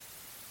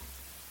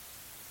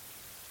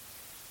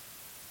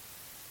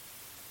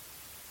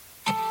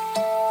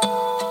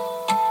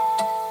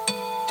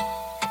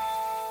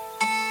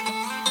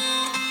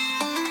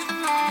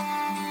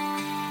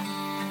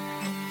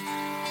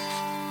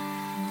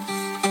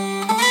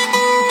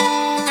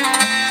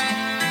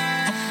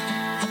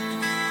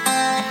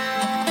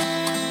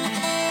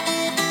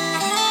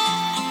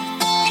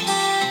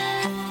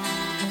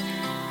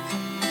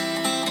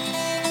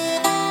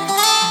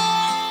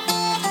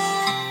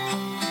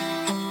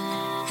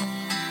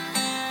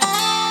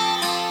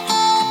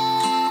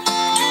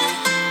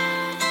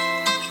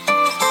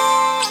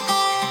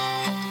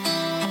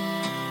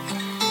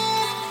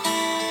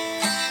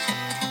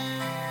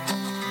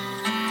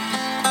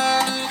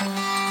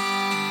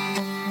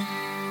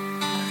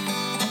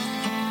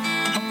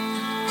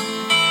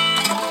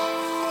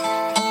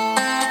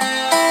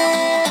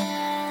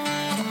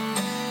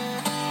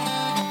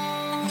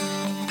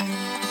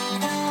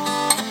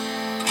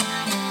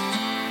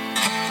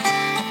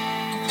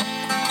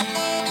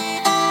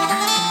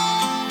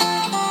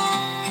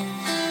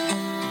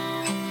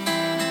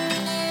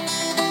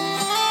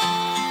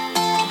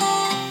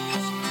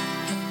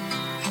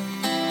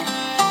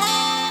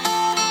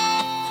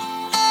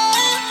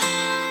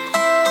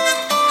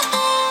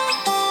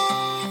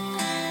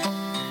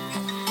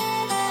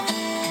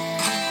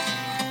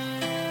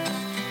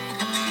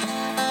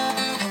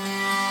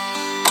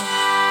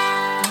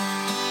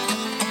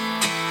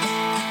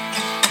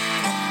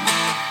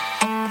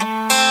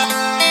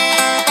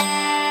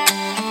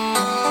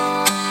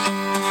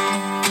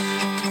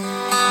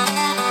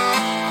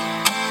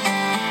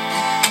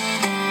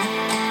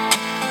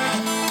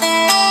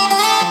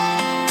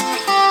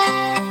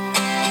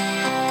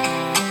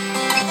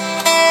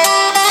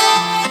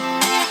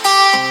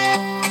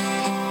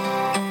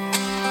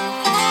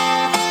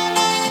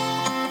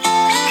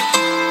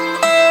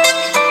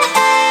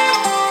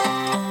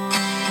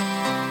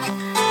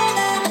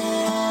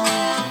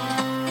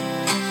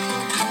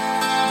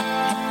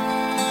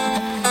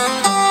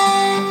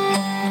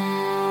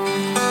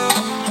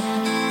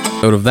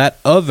episode of that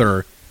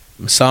other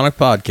Masonic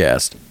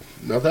podcast.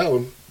 Not that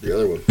one. The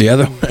other one. The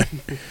other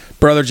one.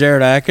 Brother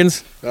Jared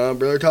Atkins.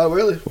 Brother Todd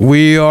Whaley.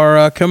 We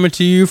are coming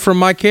to you from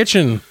my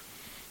kitchen.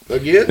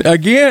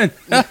 Again?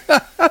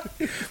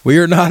 We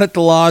are not at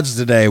the lodge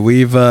today.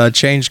 We've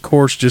changed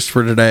course just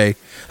for today.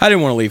 I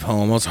didn't want to leave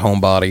home. I was a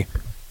homebody.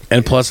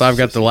 And plus, I've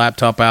got the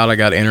laptop out. I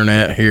got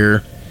internet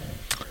here.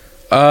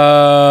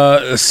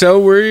 So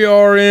we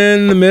are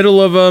in the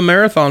middle of a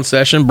marathon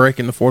session,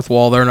 breaking the fourth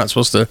wall there. Not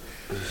supposed to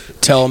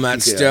tell them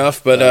that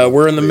stuff, but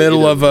we're in the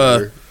middle of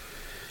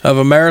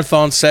a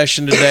marathon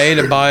session today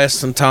to buy us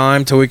some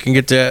time till we can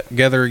get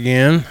together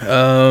again.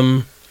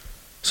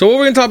 So what are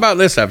we going to talk about in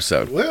this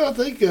episode? Well, I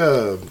think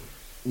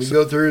we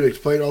go through and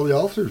explain all the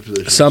officers'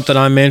 positions. Something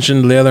I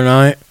mentioned the other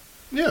night.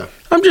 Yeah.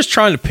 I'm just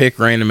trying to pick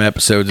random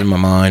episodes in my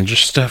mind,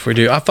 just stuff we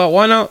do. I thought,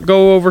 why not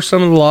go over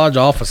some of the lodge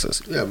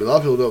offices? Yeah, but a lot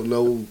of people don't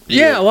know.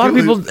 Yeah, a lot of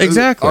people,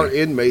 exactly. Aren't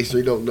in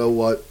Masonry, don't know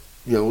what,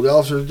 the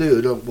officers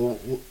do. Well,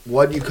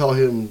 why do you call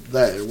him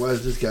that? Or why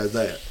is this guy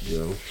that,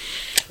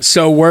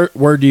 So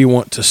where do you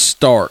want to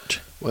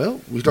start?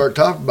 Well, we start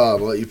top to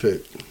bottom. I'll let you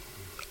pick.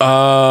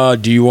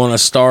 Do you want to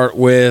start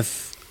with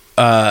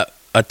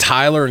a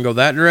Tyler and go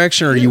that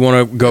direction, or do you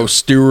want to go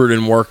Stewart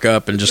and work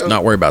up and just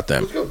not worry about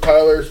them? Let's go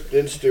Tyler,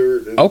 then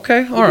Stewart.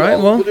 Okay, all right.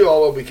 We'll do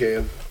all that we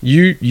can.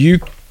 You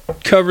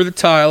cover the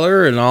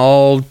Tyler, and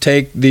I'll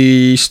take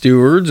the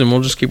Stewards, and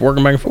we'll just keep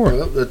working back and forth.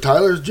 Well, the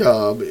Tyler's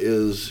job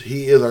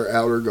he is our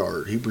outer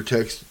guard. He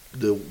protects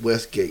the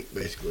west gate,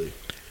 basically.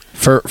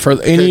 For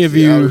any of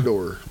you, outer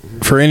door.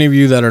 For any of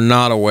you that are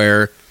not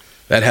aware,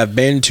 that have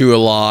been to a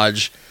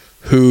lodge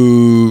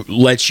who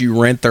lets you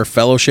rent their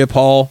fellowship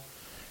hall,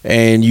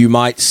 and you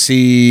might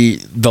see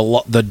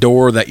the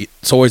door that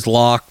it's always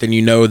locked,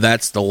 and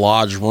that's the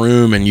lodge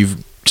room, and you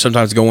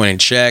sometimes go in and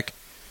check,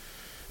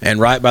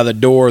 and right by the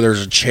door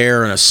there's a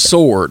chair and a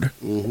sword.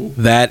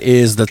 Mm-hmm. That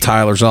is the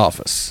Tyler's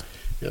office.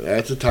 Yeah,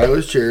 that's the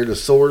Tyler's chair. The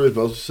sword is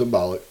mostly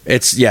symbolic.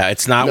 It's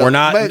not. No, we're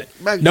not.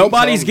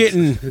 Nobody's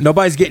getting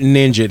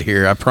ninja'd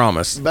here. I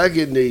promise. Back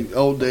in the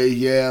old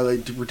days,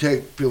 to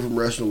protect people from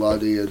rushing the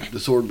lodge, the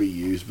sword be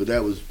used, but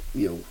that was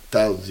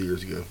thousands of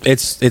years ago.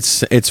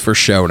 It's for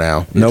show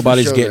now.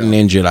 Nobody's getting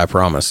ninja'd. I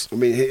promise. I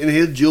mean, and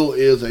his jewel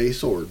is a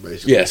sword,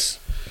 basically. Yes.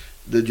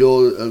 The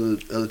jewel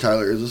of the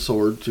Tyler is a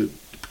sword to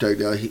protect.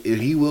 Now,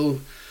 and he will.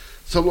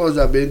 Some lodges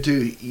I've been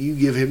to, you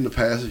give him the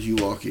pass as you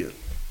walk in.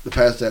 The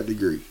pass that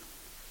degree.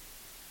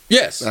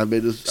 Yes. I've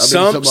been to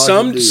some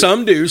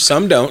do,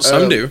 some don't,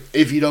 some do.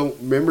 If you don't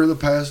remember the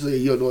pass,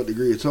 you don't know what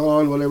degree it's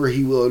on, whatever,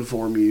 he will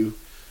inform you.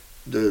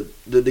 The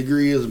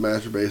degree is a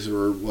master basin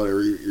or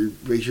whatever.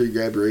 Make sure you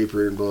grab your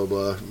apron and blah,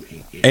 blah.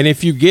 And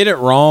if you get it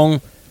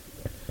wrong,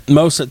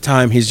 most of the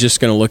time he's just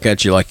going to look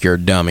at you like you're a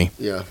dummy.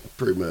 Yeah,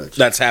 pretty much.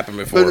 That's happened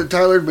before. But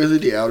Tyler's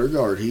basically the outer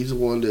guard. He's the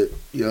one that,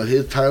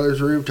 his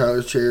Tyler's room,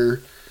 Tyler's chair,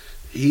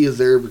 he is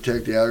there to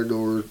protect the outer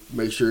door,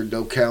 make sure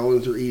no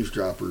cowlings or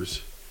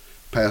eavesdroppers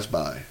pass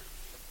by.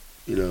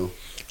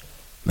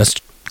 That's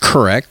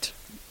correct.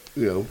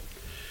 Other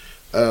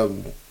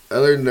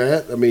than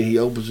that, he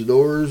opens the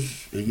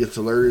doors. He gets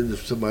alerted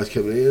if somebody's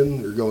coming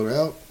in or going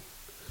out.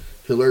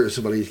 He'll alert if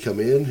somebody's come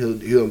in.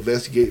 He'll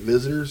investigate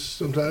visitors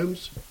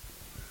sometimes.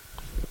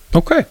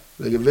 Okay.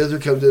 Like a visitor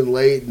comes in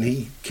late and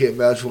he can't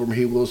vouch for him,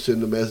 he will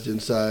send a message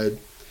inside.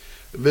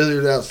 A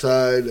visitor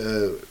outside,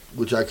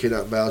 which I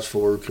cannot vouch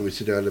for, can we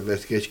sit down in the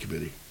investigation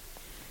committee?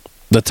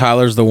 The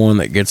Tyler's the one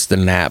that gets the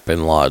nap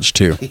in lodge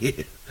too.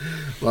 Yeah.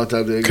 A lot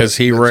of times because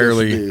he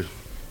rarely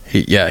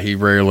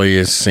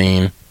is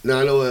seen.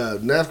 Now I know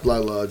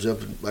Naphtali Lodge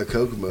up by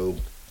Kokomo,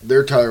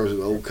 their Tyler was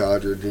an old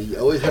codger, and he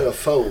always had a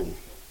phone.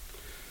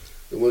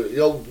 The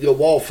old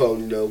wall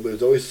phone, but it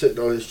was always sitting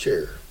on his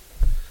chair.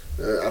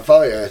 I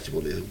finally asked him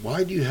one day,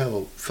 why do you have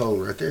a phone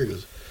right there? He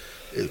goes,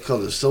 it's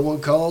because if someone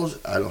calls,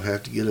 I don't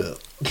have to get up.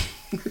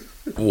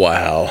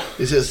 Wow.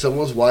 He says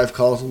someone's wife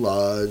calls the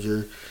lodge,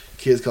 or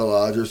kids call the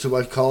lodge, or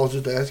somebody calls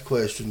just to ask a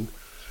question.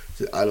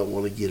 He said, I don't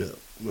want to get up.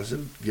 I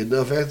said, good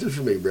enough answer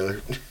for me, brother.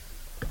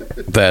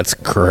 That's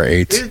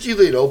great. It's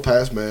usually an old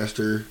past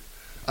master.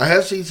 I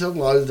have seen some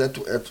lodges that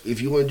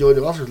if you want to join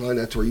the officers line,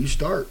 that's where you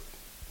start.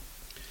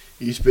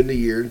 You spend a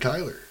year in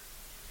Tyler.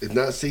 It's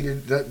not senior,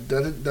 not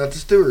the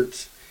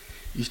Stewarts.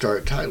 You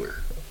start at Tyler.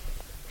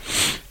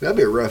 That'd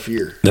be a rough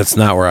year. That's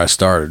not where I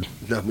started.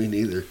 Not me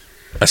neither.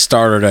 I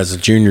started as a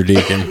junior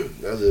deacon.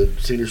 As a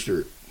senior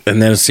steward.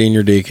 And then a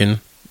senior deacon.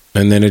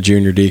 And then a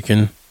junior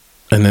deacon.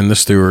 And then the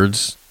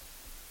stewards.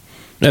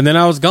 And then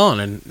I was gone.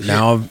 And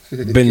now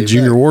I've been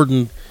junior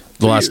warden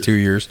the last 2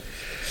 years.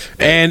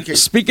 And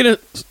speaking of...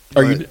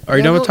 Are you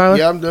done with Tyler?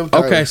 Yeah, I'm done with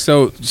Tyler. Okay,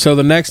 so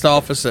the next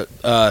office that...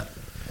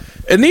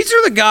 and these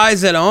are the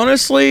guys that,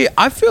 honestly,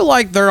 I feel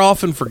like they're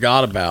often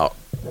forgot about.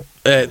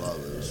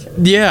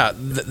 Yeah,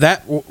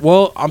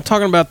 well, I'm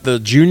talking about the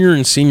junior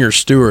and senior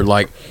steward.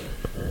 Like,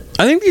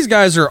 I think these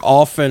guys are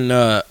often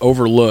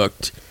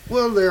overlooked.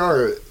 Well, they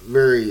are a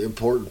very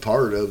important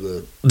part of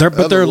the. They're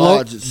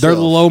the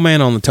low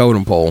man on the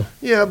totem pole.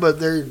 Yeah, but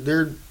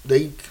they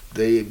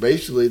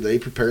basically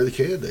prepare the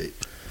candidate.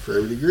 for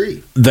every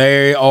degree.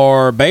 They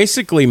are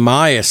basically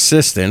my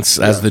assistants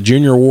as the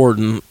junior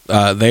warden.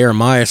 They are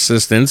my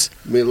assistants.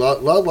 I mean, a lot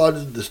of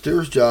lodges, the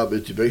steward's job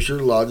is to make sure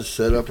the lodge is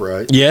set up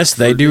right. Yes,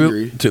 they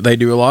do. They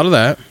do a lot of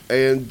that,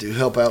 and to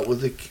help out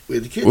with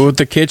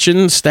the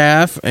kitchen,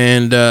 staff,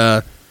 and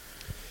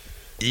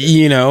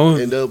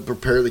and they'll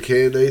prepare the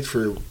candidates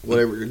for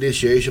whatever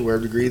initiation,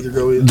 whatever degree they're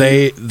going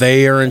into.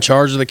 They are in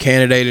charge of the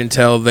candidate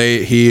until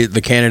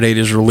the candidate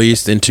is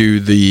released into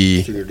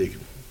the senior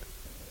deacon.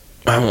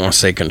 I don't want to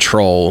say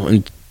control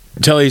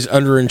until he's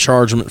under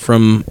enchargement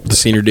from the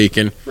senior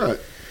deacon. Right.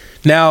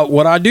 Now,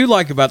 what I do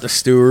like about the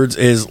stewards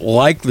is,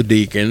 like the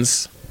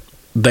deacons,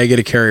 they get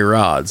to carry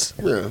rods.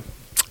 Yeah.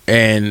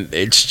 And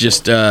it's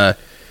just, and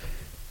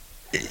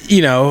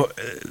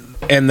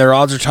their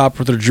rods are topped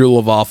with their jewel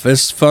of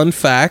office. Fun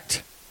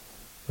fact.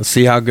 Let's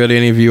see how good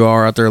any of you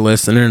are out there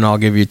listening, and I'll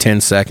give you 10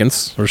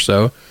 seconds or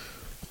so.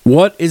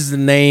 What is the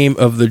name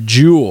of the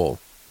jewel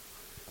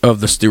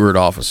of the steward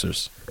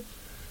officers?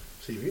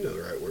 See if you know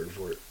the right word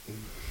for it.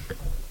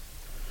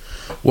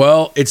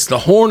 Well, it's the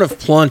horn of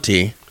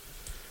plenty.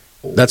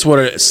 That's what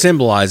it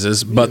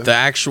symbolizes, but the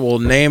actual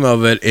name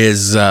of it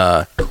is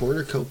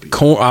cornucopia.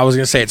 I was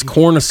going to say it's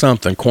corn of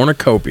something,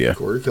 cornucopia.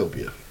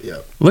 Cornucopia, yeah.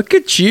 Look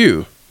at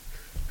you.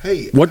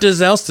 Hey. What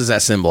else does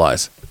that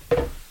symbolize?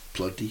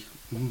 Plenty.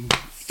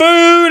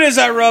 Food, as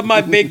I rub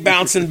my big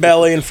bouncing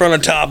belly in front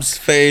of Todd's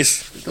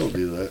face. Don't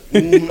do that.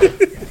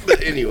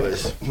 But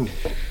anyways.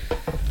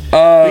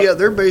 Yeah,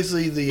 they're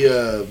basically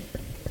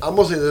I'm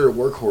going to say they're the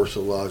workhorse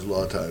of the lodge a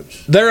lot of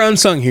times. They're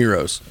unsung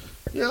heroes.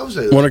 Yeah, I would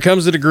say that. When it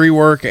comes to degree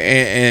work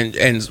and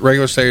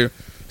regular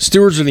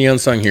stewards are the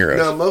unsung heroes.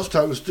 Now, most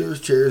times, stewards'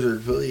 chairs are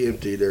completely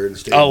empty there in the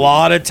state. A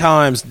lot of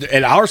times.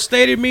 At our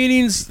stated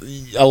meetings,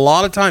 a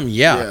lot of time,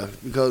 yeah. Yeah,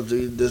 because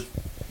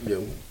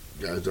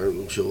guys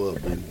don't show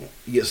up. And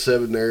you get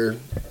 7 there,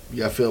 you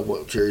got to fill up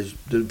what chairs,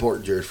 the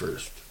important chairs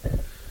first.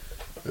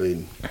 I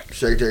mean,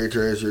 secretary,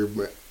 treasurer,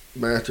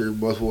 master,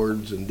 both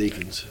wardens, and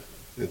deacons,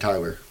 and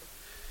Tyler.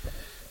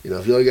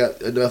 If you only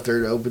got enough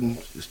there to open,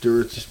 the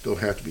stewards just don't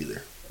have to be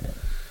there.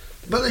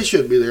 But they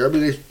should be there. I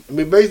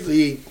mean,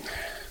 basically,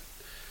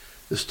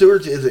 the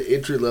stewards is an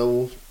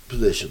entry-level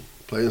position,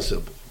 plain and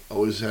simple.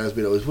 Always has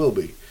been, always will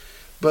be.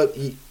 But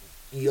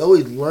you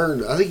always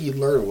learn. I think you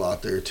learn a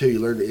lot there, too. You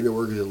learn the inner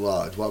workings of the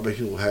lodge, what makes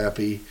people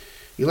happy.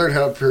 You learn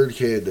how to prepare the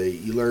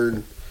candidate. You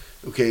learn,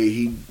 okay,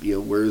 he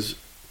wears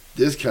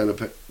this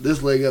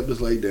this leg up,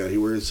 this leg down. He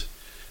wears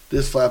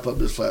this flap up,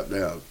 this flap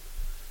down.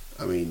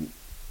 I mean,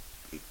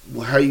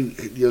 how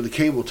the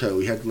cable toe,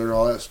 you have to learn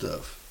all that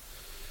stuff.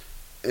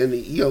 And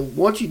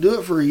once you do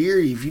it for a year,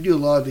 if you do a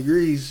lot of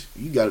degrees,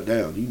 you got it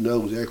down. You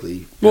know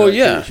exactly. Well,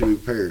 you should be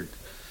prepared.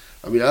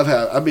 I mean,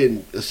 I've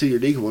been a senior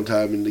deacon one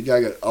time, and the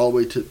guy got all the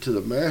way to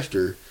the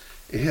master,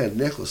 and he had a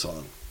necklace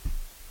on.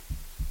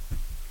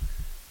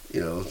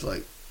 It's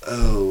like,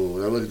 oh,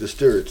 and I look at the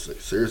steward. It's like,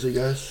 seriously,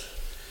 guys.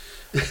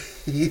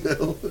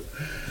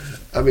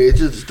 I mean, it's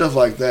just stuff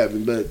like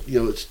that. But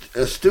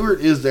a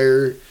steward is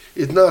there.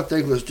 It's not a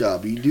thankless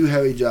job. You do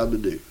have a job to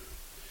do.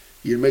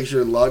 You make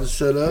sure the lodge is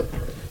set up.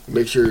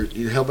 Make sure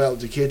you help out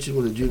with the kitchen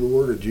with a junior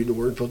warden. A junior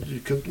warden supposed to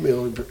cook the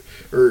meal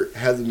or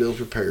have the meals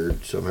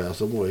prepared somehow,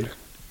 some way.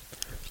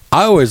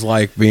 I always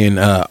like being.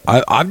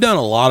 I've done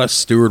a lot of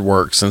steward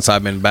work since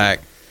I've been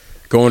back,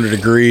 going to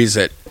degrees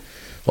at,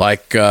 I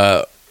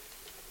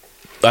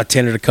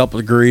attended a couple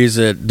of degrees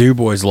at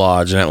DuBois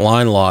Lodge and at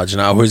Line Lodge,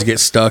 and I always get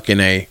stuck in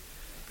a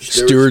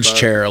steward's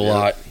chair a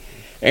lot,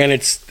 and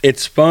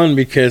it's fun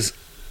because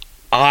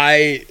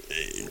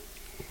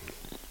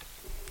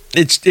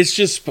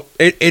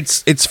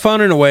it's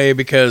fun in a way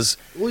because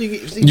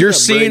you're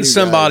seeing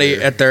somebody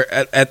at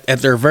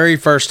their very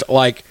first,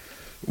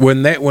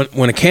 when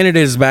a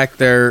candidate is back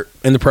there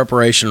in the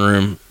preparation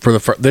room for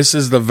this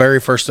is the very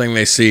first thing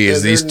they see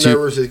is these two.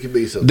 Nervous as can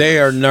be sometimes. They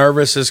are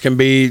nervous as can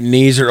be.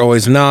 Knees are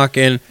always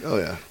knocking. Oh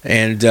yeah.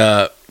 And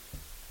I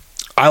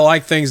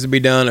like things to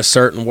be done a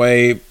certain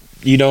way.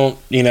 You don't,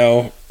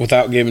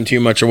 without giving too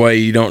much away,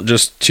 you don't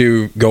just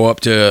to go up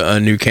to a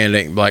new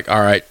candidate and be like,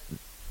 all right,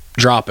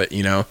 drop it,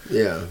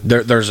 Yeah.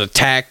 There's a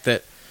tack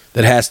that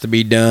has to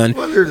be done.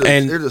 Well, there's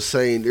a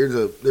saying. There's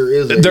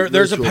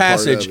a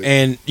passage,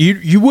 and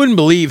you wouldn't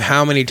believe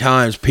how many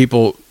times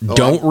people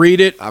don't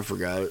read it. I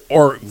forgot it.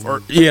 Or I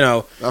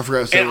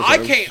forgot. And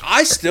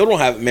I still don't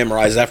have it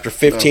memorized after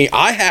 15.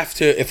 Oh.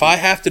 If I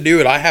have to do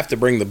it, I have to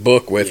bring the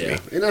book with me.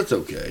 And that's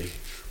okay.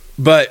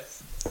 But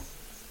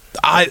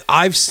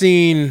I've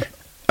seen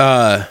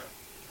a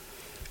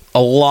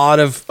lot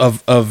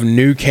of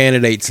new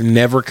candidates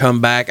never come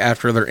back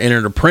after they're in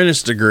an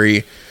apprentice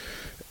degree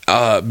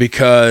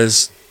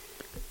because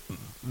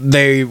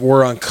they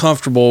were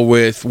uncomfortable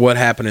with what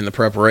happened in the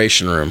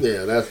preparation room.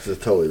 Yeah, that's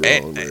totally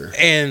wrong there.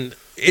 And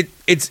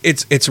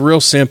it's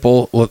real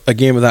simple.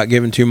 Again, without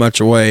giving too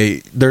much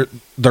away,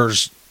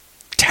 there's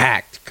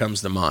tact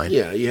comes to mind.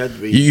 Yeah, you have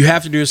to be. You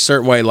have to do a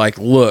certain way.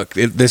 Look,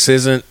 this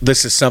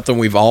is something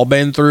we've all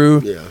been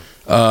through.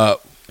 Yeah.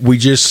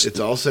 It's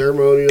all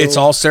ceremonial. It's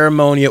all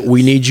ceremonial.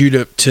 We need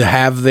you to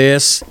have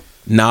this,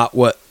 not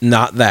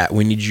that.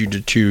 We need you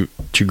to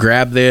to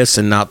grab this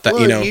and not that,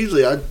 Well,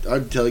 usually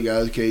I'd tell you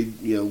guys, okay,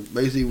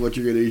 basically what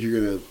you're going to do is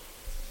you're going to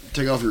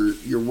take off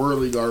your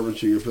worldly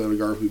garments and your family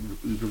garments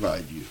we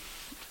provide you.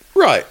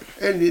 Right.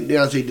 And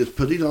then I say, just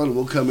put these on and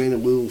we'll come in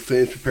and we'll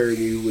finish preparing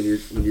you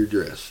when you're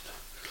dressed.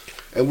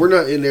 And we're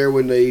not in there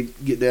when they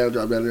get down,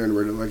 drop down there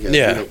underwear, nothing like that.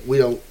 Yeah. We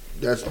don't,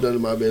 that's none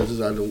of my business.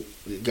 I don't,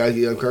 guys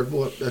get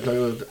uncomfortable.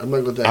 I'm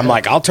not going to I'm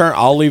like,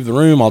 I'll leave the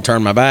room, I'll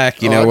turn my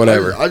back,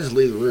 whatever. I just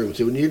leave the room.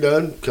 So when you're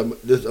done,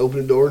 just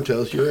open the door and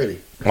tell us you're ready.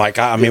 Like,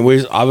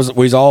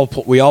 we all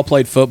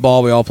played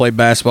football, we all played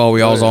basketball,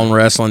 we all was on a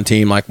wrestling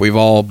team. Like, we've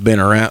all been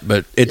around,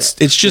 but it's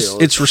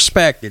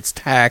respect, it's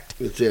tact.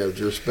 It's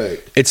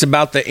respect. It's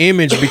about the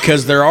image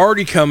because they're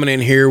already coming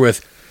in here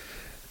with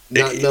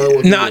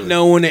not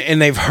knowing it,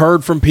 and they've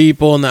heard from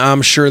people, and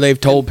I'm sure they've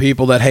told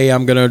people that, hey,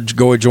 I'm going to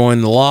go join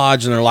the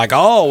lodge, and they're like,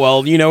 oh,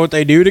 well, you know what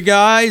they do to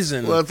guys?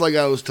 And well, it's like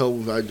I was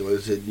told when I joined.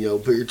 I said,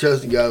 put your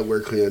chest in God and wear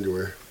clean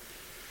underwear.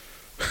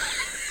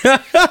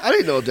 I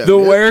didn't know what that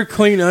meant. Wear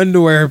clean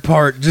underwear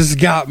part just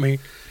got me.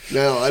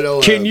 Now, I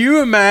know. Can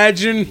you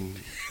imagine?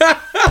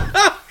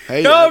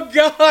 Hey, God,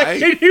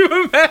 can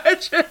you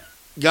imagine?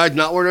 Guys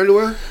not wearing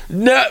underwear?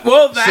 No,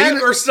 well,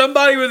 that or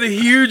somebody with a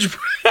huge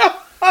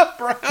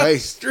brown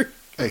streak.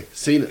 Hey,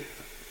 seen it.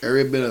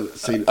 Every bit of it,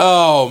 seen it.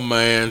 Oh,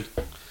 man.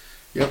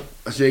 Yep.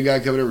 I see a guy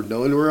coming over with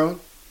no underwear on.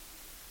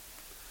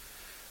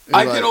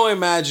 I can only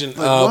imagine.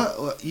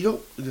 What? You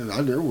don't?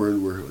 I never wear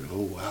underwear. Like,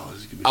 oh wow,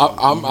 this is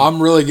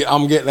gonna be.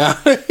 I'm getting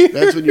out of here.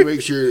 That's when you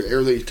make sure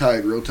everything's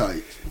tied real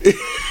tight.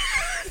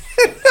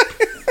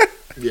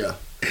 Yeah,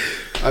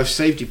 I've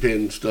safety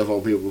pinned stuff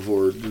on people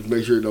before to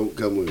make sure it don't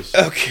come loose.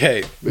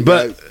 Okay,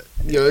 but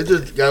it's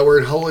just a guy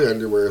wearing holy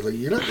underwear. It's like,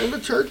 you're not going to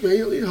church, man.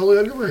 You don't need holy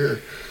underwear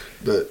here.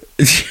 But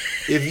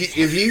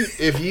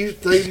if you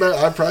think about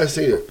it, I've probably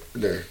seen it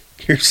there.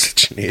 You're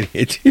such an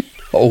idiot.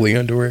 Holy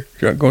underwear.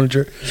 You're not going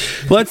to church.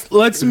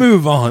 Let's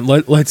move on.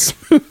 Let's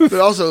move. But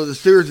also, the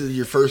stewards is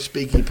your first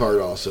speaking part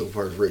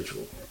of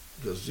ritual.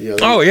 Because,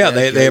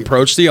 they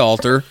approach the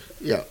altar.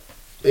 Yeah.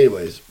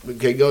 Anyways,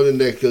 okay, go to the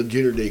next. Go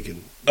junior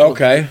deacon.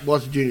 Okay.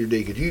 What's a junior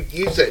deacon?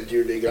 You said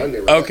junior deacon. I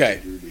never. Okay.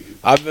 Junior deacon.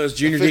 I've been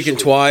junior deacon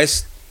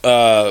twice.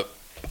 I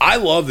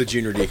love the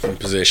junior deacon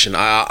position.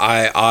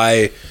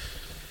 I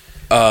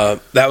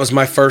that was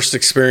my first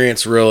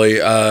experience.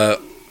 Really, I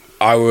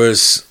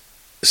was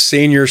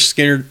seniors.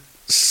 I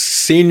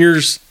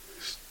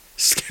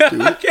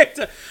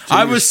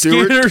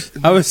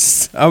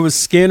was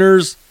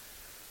Skinner's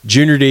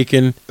junior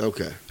deacon.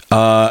 Okay.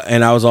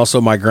 And I was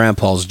also my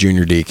grandpa's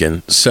junior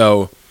deacon.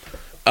 So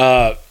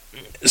what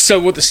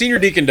the senior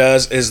deacon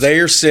does is they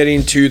are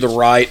sitting to the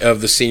right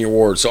of the senior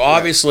ward. So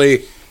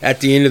obviously, at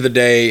the end of the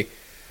day,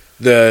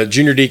 the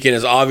junior deacon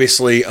is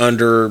obviously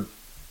under,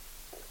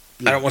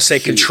 I don't want to say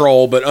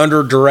control, but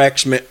under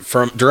direction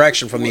from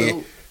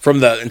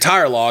the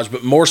entire lodge.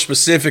 But more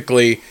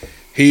specifically,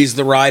 he's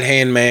the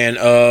right-hand man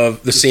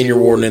of the senior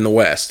warden in the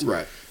West.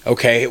 Right.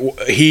 Okay.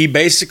 He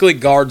basically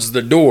guards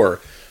the door.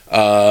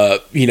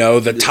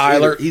 The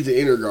Tyler. He's the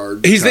inner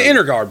guard. He's the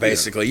inner guard,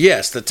 basically. Yeah.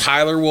 Yes, the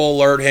Tyler will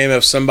alert him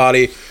if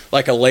somebody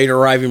like a late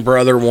arriving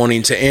brother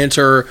wanting to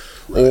enter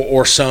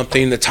or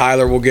something. The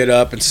Tyler will get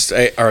up and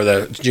say, or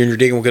the junior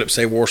deacon will get up and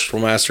say, "Worshipful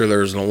Master,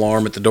 there's an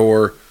alarm at the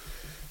door."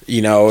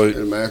 And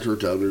the master will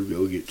tell him to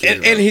go get.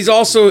 And he's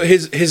also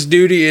his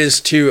duty is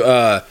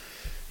to,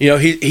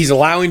 he's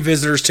allowing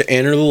visitors to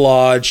enter the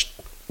lodge.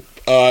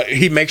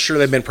 He makes sure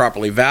they've been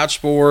properly vouched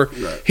for.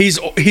 Right.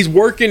 He's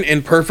working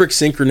in perfect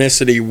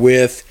synchronicity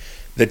with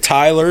the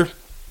Tyler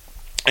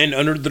and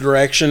under the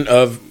direction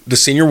of the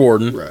senior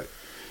warden. Right.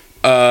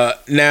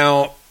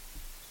 Now,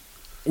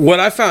 what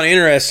I found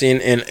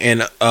interesting,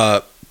 and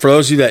for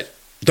those of you that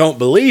don't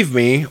believe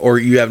me or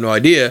you have no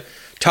idea,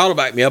 Todd will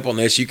back me up on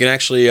this. You can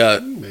actually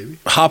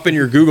hop in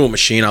your Google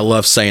machine. I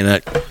love saying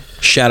that.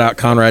 Shout out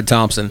Conrad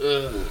Thompson.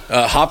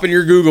 Hop in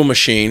your Google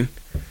machine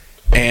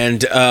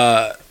and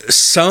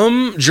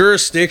some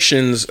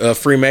jurisdictions of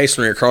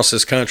Freemasonry across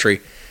this country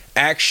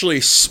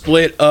actually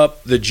split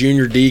up the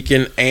junior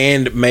deacon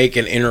and make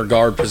an inner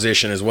guard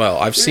position as well.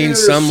 I've seen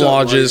some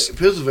lodges.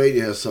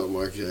 Pennsylvania has something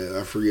like that.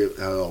 I forget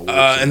how it all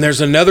works. And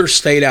there's another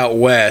state out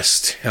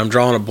west. I'm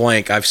drawing a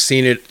blank. I've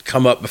seen it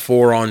come up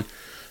before on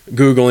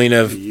Googling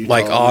of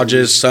like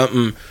Lodges,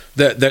 something.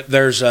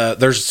 There's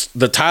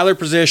the Tyler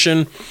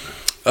position,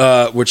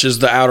 which is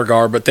the outer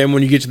guard, but then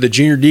when you get to the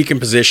junior deacon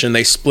position,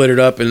 they split it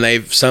up, and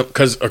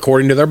because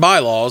according to their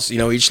bylaws,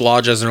 each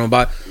lodge has their own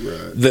by.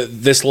 Right.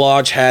 This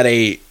lodge had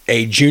a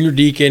junior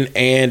deacon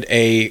and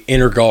a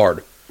inner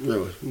guard.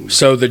 Really?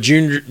 So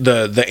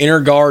the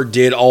inner guard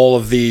did all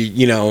of the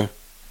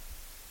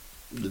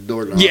the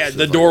door knobs. Yeah,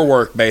 the door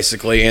work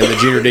basically, and the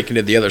junior deacon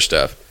did the other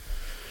stuff.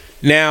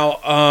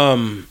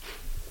 Now,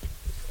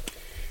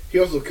 he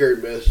also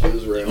carried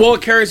messages around. Well,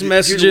 it carries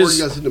messages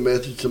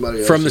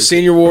from the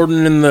senior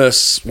warden in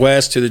the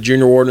west to the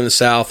junior warden in the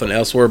south and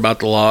elsewhere about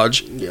the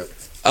lodge. Yep.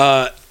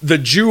 The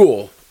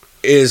jewel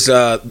is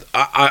I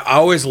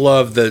always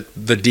love the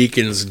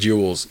deacon's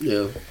jewels.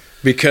 Yeah.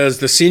 Because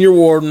the senior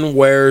warden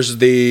wears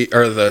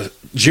the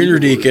junior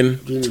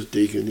deacon. Junior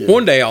deacon, yeah.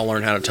 One day I'll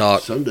learn how to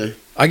talk. Someday.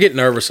 I get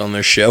nervous on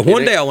this show.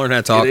 One day I'll learn how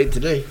to talk. It ain't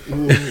today.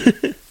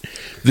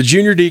 The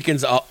junior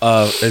deacons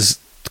is,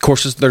 of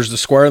course, there's the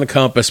square and the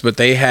compass, but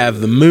they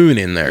have the moon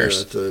in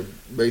theirs. Yeah, it's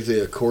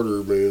basically a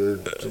quarter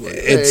moon.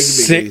 It's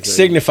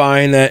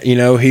signifying that,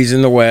 he's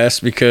in the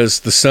west because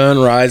the sun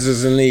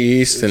rises in the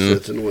east and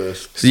sets in the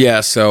west.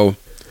 Yeah, so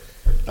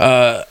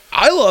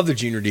I love the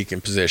junior deacon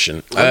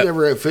position. I've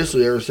never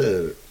officially ever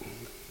said it.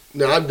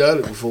 No, I've done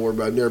it before,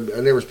 but I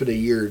never spent a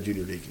year in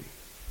junior deacon.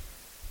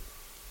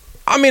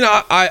 I mean,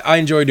 I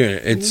enjoy doing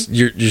it. It's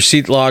your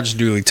seat lodge is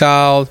duly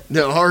tiled.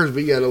 Now ours,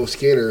 we got old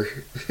Skinner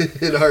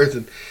in ours,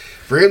 and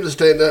for him to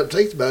stand up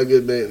takes about a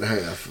good minute and a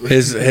half.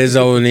 His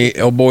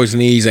old boy's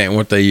knees ain't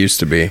what they used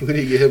to be. We need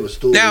to get him a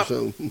stool now, or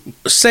something.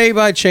 Say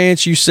by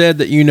chance you said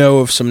that you know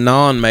of some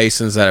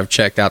non-Masons that have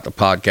checked out the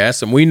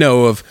podcast, and we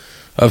know of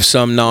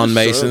some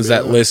non-Masons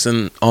that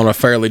listen on a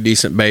fairly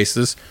decent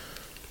basis.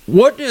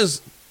 What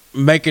does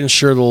making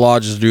sure the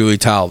lodge is duly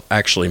tiled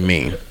actually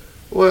mean?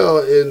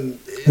 Well,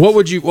 what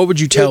would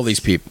you tell these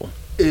people?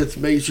 It's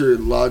make sure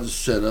the lodge is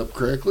set up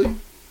correctly.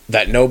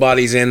 That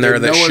nobody's in there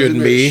that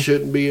shouldn't be.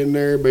 Shouldn't be in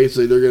there.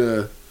 Basically,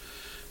 they're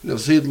gonna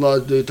see the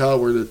lodge duly tiled,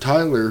 where the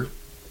tiler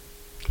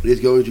is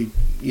going to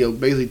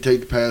basically take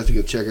the passing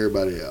and check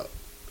everybody out.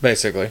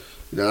 Basically.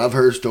 Now I've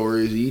heard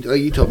stories.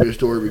 You told me a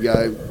story of a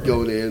guy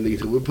going in. And he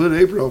said, "We'll put an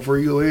apron on before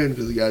you go in,"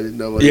 because the guy didn't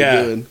know what he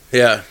was doing.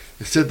 Yeah.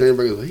 And sit there and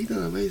everybody goes, "He's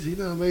not amazing. He's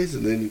not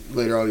amazing." Then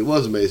later on, he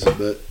was amazing,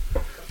 but.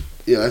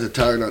 That's a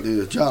tire not doing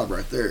the job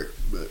right there.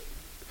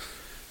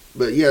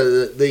 But yeah,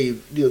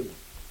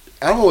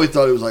 I've always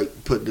thought it was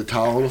like putting the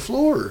tile on the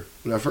floor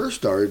when I first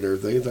started and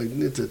everything. It's like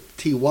it's a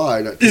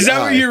TY, not TI. Is that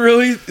what you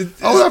really? When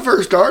I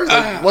first started,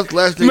 what's the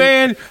last thing?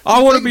 Man,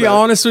 I want to be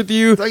honest with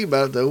you. Think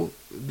about it though.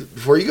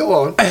 Before you go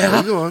on,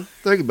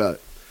 think about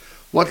it.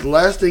 What's the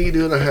last thing you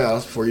do in a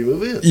house before you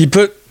move in? You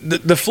put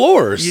the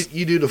floors.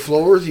 You do the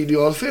floors. You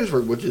do all the finish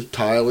work, which is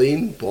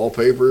tiling,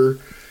 wallpaper,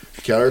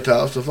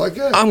 countertop, stuff like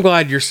that. I'm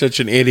glad you're such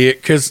an idiot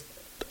because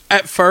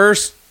at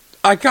first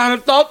I kind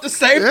of thought the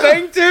same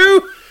thing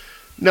too.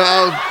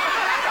 No,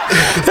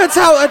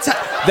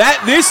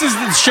 this is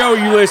the show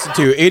you listen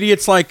to.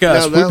 Idiots like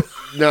us.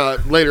 No,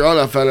 later on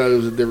I found out it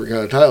was a different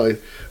kind of tiling.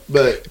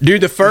 But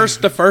dude, the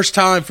first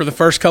time for the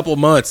first couple of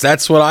months,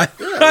 that's what I.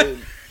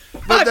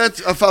 But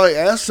I finally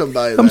asked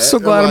somebody. I'm so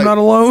glad I'm not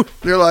alone.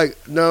 They're like,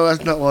 no,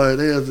 that's not what it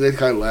is. They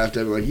kind of laughed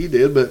at me like you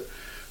did, but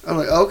I'm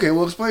like, okay,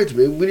 well, explain it to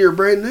me. When you're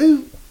brand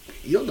new,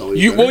 you don't know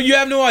anything. Well, you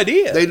have no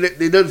idea.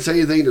 They doesn't say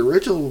anything in the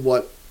ritual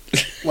what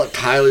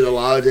tiling a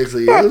lodge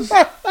actually is.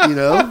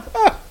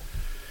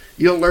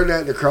 You don't learn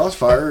that in the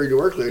crossfire or your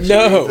work lecture or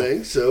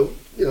anything. So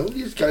you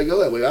just kind of go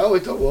that way. I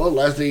always thought, well, the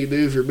last thing you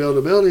do if you're building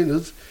a building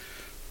is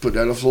put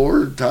down a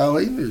floor,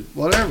 tiling, or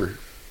whatever.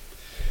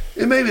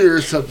 And maybe there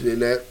is something in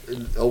that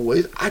in old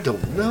ways. I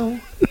don't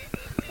know.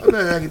 I'm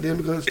not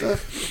academic on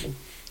stuff.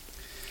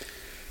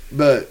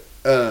 But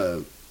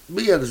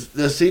yeah,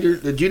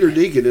 the junior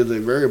deacon is a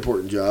very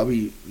important job.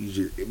 He's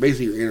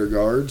basically your inner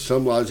guard.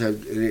 Some lodges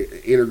have an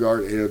inner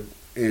guard and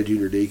a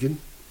junior deacon.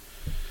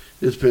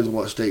 It just depends on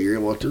what state you're in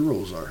and what their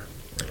rules are.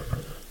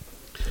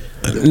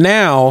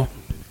 Now,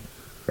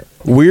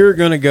 we're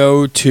going to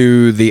go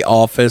to the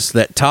office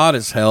that Todd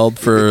has held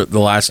for the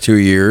last 2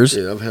 years.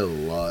 Yeah, I've held a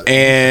lot.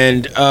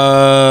 And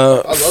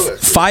I love it.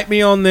 Fight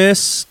me on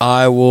this.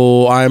 I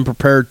am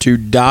prepared to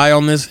die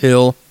on this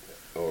hill.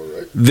 All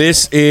right.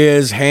 This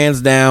is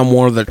hands down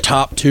one of the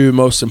top 2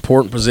 most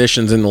important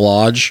positions in the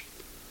lodge.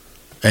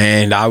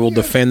 And I will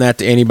defend that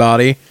to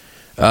anybody.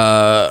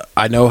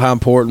 I know how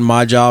important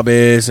my job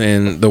is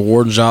and the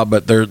warden's job,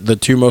 but they're the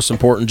 2 most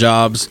important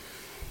jobs,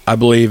 I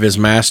believe, is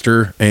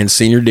master and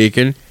senior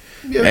deacon.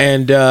 Yeah.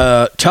 And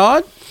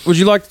Todd, would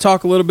you like to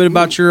talk a little bit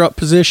about your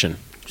position?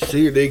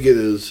 Senior deacon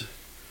is...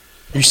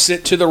 You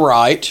sit to the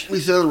right. We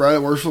sit to the right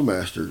of worshipful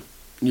master.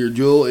 Your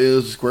jewel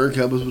is square and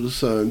compass with the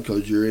sun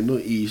because you're in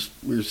the east.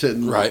 We're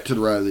sitting right to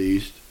the right of the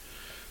east.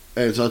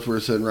 And so that's where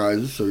the sun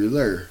rises, so you're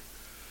there.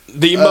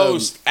 The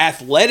most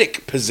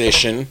athletic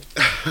position.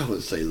 I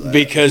wouldn't say that.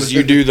 Because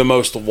you do the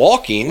most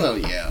walking. Well,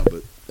 yeah,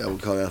 but I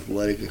would call it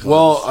athletic.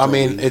 Well, I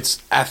mean,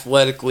 it's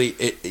athletically,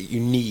 you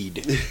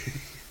need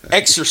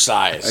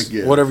exercise,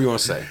 whatever you want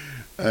to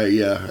say.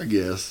 Yeah, I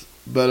guess.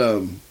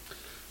 But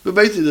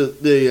basically,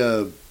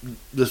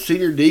 the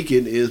senior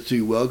deacon is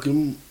to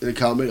welcome and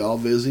accommodate all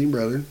visiting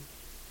brethren.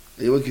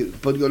 Anyone can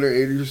go there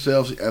and introduce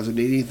yourself if they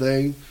need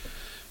anything.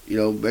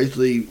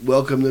 Basically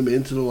welcome them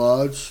into the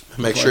lodge.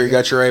 Make sure you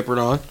got your apron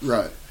on.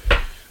 Right.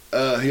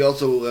 He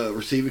also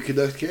receive and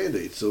conduct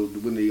candidates. So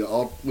when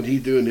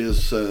he's doing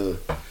his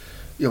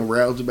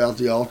rounds about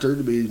the altar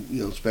to be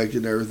inspected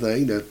and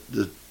everything, that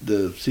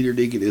the senior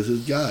deacon is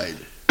his guide.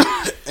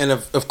 And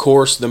of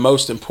course, the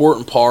most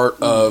important part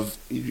of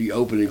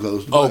opening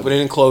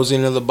and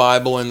closing of the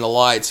Bible and the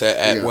lights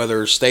at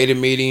whether stated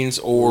meetings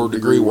or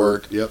degree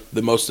work. Yep.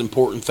 The most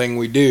important thing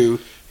we do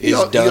is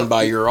done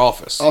by your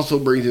office. Also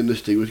brings in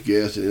distinguished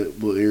guests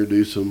and we'll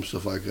introduce them,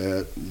 stuff like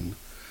that. And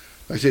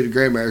like I said, the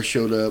grandmaster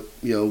showed up.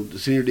 The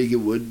senior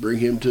deacon would bring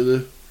him to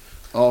the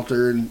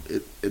altar and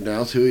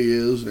announce who he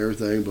is and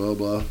everything, blah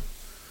blah,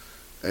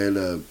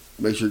 and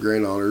make sure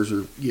grand honors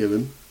are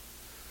given.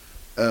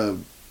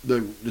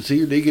 The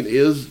senior deacon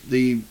is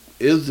the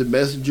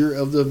messenger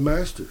of the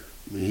master.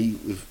 I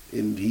mean,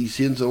 he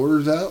sends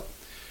orders out.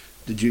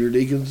 The junior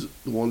deacon's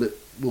the one that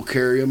will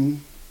carry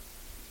him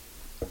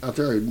out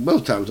there.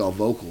 Most times all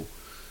vocal,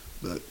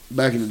 but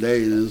back in the day,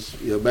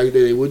 back in the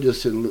day they would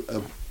just send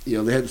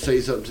they had to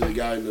say something to the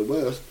guy in the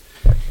west.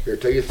 Here,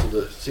 take us to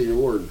the senior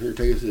warden. Here,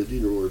 take us to the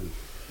junior warden.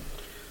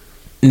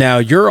 Now,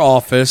 your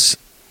office,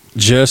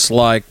 just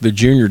like the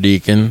junior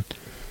deacon,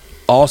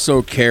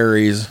 also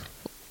carries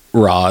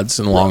rods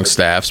and long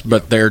staffs,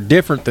 but they're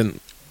different than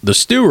the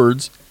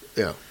stewards.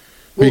 Yeah.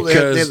 Well,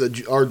 because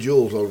they have our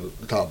jewels on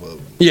the top of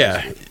them.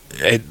 Yeah.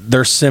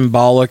 They're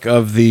symbolic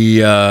of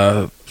the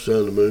sun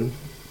and the moon.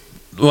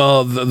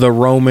 Well, the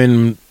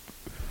Roman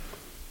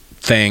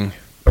thing.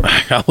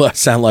 I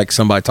sound like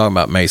somebody talking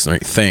about masonry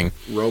thing.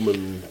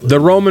 The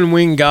Roman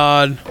winged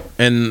god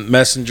and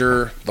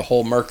messenger, the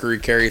whole Mercury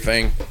carry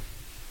thing.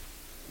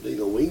 There ain't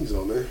no wings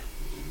on there.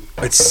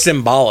 It's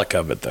symbolic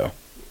of it, though.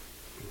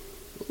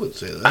 I wouldn't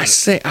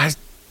say that.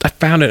 I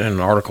found it in an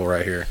article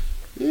right here.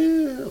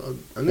 Yeah.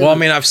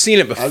 I've seen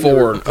it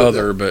before in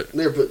other, but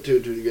never put two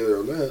and two together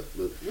on that.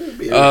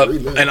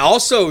 But and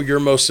also, your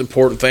most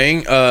important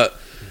thing,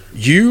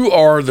 you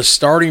are the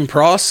starting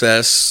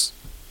process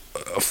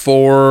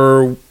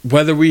for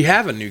whether we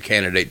have a new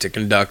candidate to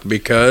conduct,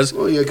 because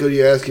because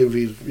you ask him if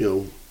he's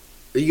you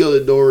go to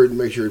the door and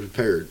make sure he's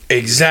prepared.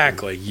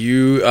 Exactly.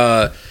 You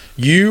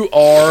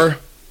are,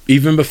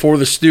 even before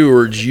the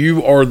stewards,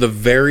 you are the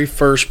very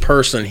first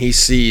person he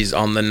sees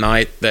on the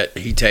night that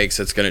he takes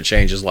that's going to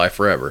change his life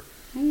forever.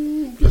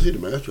 You see the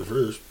master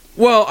first.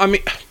 Well, I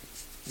mean,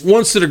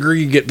 once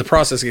the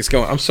process gets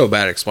going. I'm so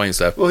bad at explaining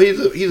stuff. Well, he's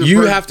a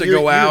you have to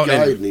go out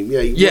and guiding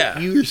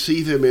him. You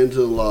receive him into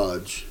the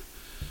lodge.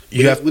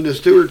 When the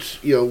stewards,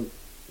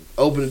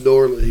 open the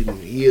door and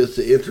he is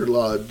to enter the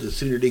lodge, the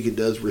senior deacon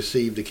does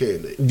receive the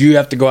candidate. You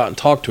have to go out and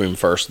talk to him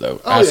first, though.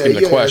 Ask him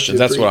the questions.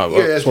 That's what I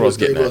was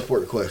getting at. Most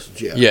important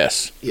questions. Yeah.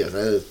 Yes. Yes,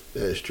 that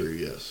is true.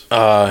 Yes.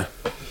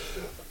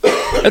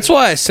 That's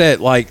why I said,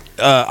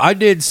 I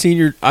did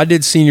senior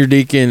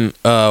deacon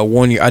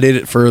 1 year. I did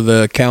it for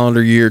the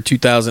calendar year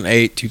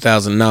 2008,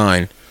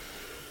 2009.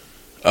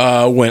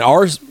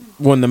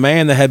 When the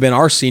man that had been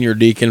our senior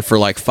deacon for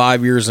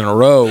 5 years in a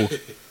row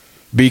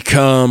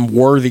become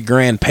worthy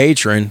grand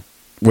patron,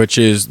 which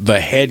is the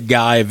head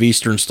guy of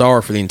Eastern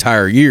Star for the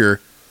entire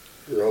year,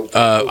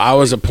 I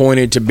was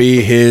appointed to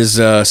be his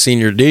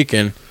senior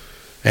deacon,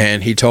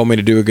 and he told me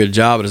to do a good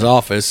job at his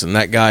office. And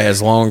that guy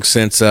has long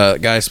since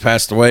guy's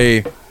passed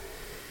away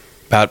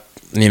about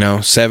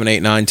 7, 8,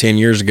 9, 10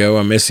 years ago.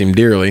 I miss him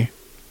dearly.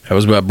 That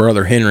was my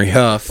brother Henry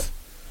Huff.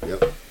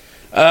 Yep.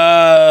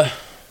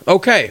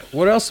 Okay,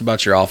 what else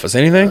about your office?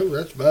 Anything?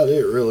 That's about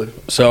it, really.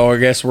 So I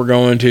guess we're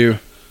going to...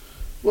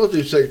 We'll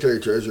do Secretary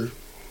Treasurer.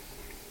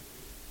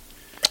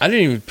 I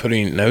didn't even put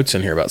any notes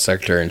in here about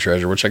Secretary and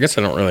Treasurer, which I guess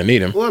I don't really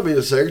need him. Well,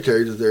 the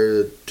Secretary is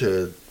there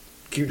to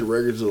keep the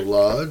records of the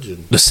lodge.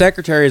 And the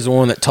Secretary is the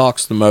one that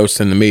talks the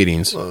most in the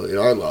meetings. Well, in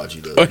our lodge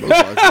he does. Most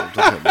lodges don't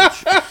talk that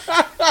much.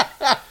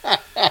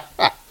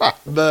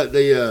 But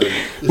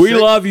we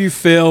love you,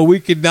 Phil.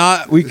 We could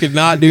not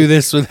do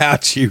this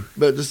without you.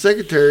 But the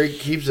Secretary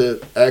keeps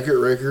an accurate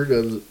record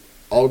of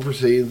all the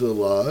proceedings of the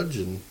lodge,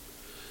 and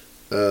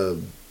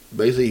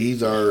basically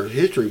he's our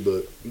history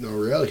book. In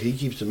reality, he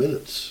keeps the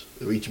minutes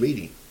of each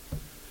meeting.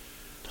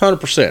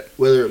 100%.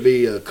 Whether it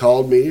be a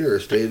called meeting or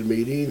a stated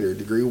meeting or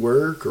degree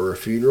work or a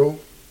funeral,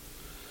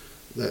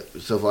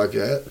 stuff like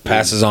that.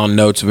 Passes on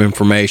notes of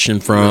information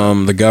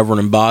from the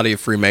governing body of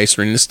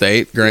Freemasonry in the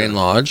state, Grand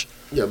Lodge.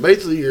 Yeah,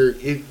 basically your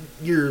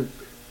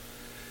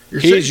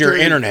he's your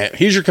internet.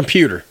 He's your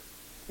computer.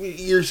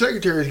 Your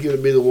secretary is going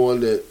to be the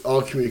one that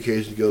all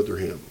communications go through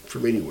him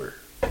from anywhere.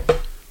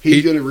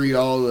 He's going to read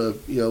all the,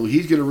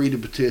 he's going to read the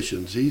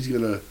petitions. He's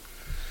going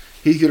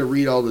to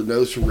read all the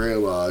notes from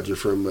Grand Lodge or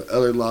from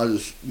other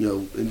lodges,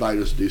 invite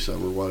us to do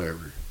something or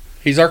whatever.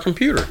 He's our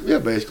computer. Yeah,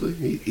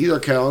 basically. He's our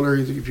calendar.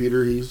 He's a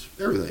computer. He's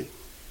everything.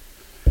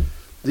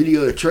 Then you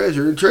go to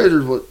treasurer, and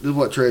treasurer is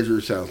what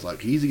treasurer sounds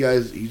like. He's the guy.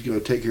 He's going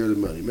to take care of the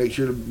money, make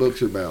sure the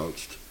books are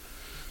balanced,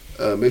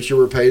 make sure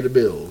we're paying the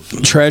bills.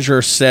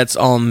 Treasurer sits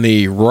on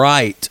the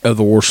right of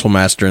the worshipful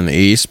master in the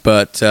east,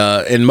 but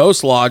in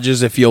most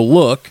lodges, if you'll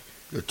look,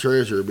 the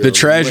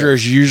treasurer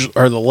is usually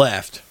the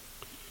left.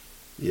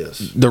 Yes,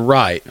 the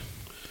right.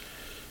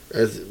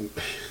 As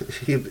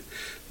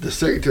the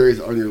secretary is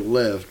on your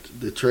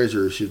left, the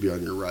treasurer should be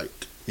on your right.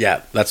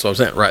 Yeah, that's what I'm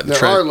saying. Right. Now,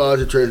 our lodge,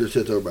 the treasurer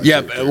sits over by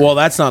secretary. Well,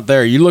 that's not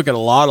there. You look at a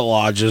lot of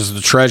lodges,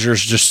 the treasurer's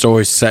just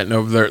always sitting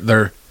over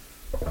there.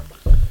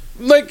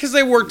 Because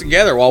they work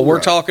together. While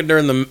we're talking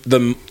during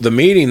the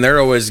meeting, they're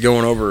always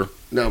going over.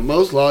 Now,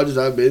 most lodges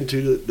I've been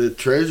to, the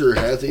treasurer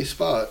has a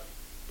spot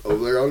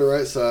over there on the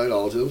right side,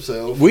 all to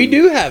himself. We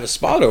do have a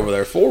spot over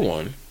there for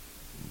one.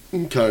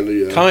 Kind of,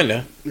 yeah. Kind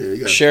of.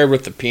 Yeah, shared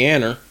with the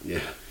piano. Yeah.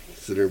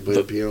 Sitting there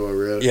playing piano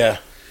around. Yeah.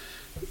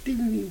 But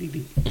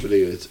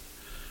anyways.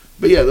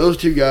 But yeah, those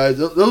two guys,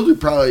 those are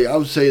probably, I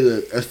would say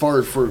that as far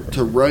as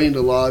to running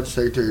the lodge,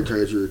 secretary and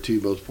treasurer are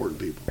two most important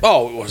people.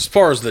 Oh, as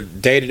far as the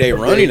day-to-day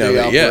running of it,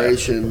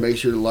 operation, make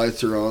sure the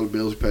lights are on, the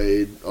bills are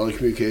paid, all the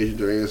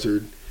communications are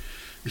answered.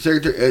 Your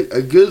secretary,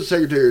 a good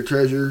secretary or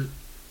treasurer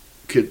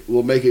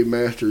will make a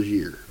master's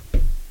year.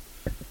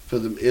 So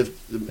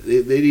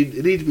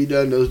it needs to be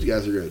done, those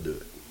guys are going to do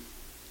it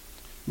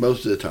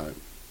most of the time.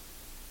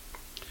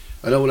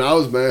 I know when I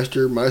was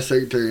master, my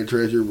secretary and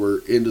treasurer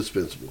were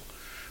indispensable.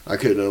 I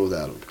couldn't have done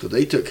without them because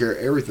they took care of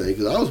everything.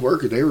 Because I was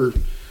working, they were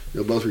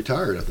both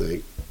retired, I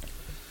think.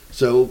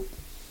 So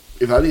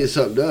if I needed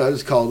something done, I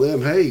just called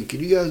them. Hey,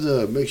 can you guys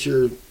make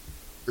sure?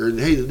 Or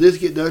hey, did this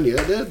get done? Yeah,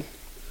 it did.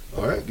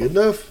 All right, good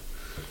enough.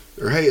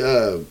 Or hey,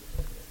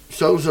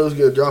 so and so's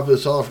going to drop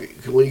this off.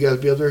 Can one of you guys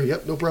be up there?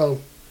 Yep, no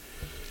problem.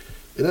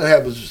 And that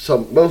happens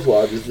with most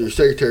lodges. Your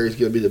secretary is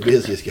going to be the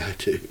busiest guy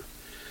too.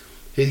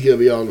 He's going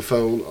to be on the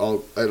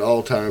phone at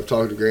all times,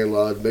 talking to Grand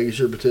Lodge, making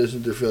sure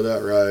petitions are filled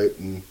out right,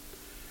 and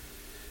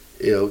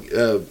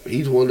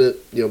he's one that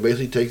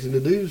basically takes in the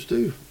dues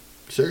too.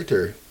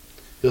 Secretary,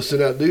 he'll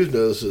send out dues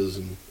notices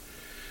and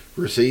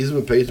receives them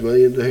and pays the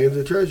money into the hands of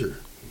the treasurer.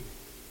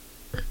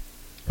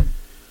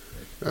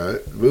 All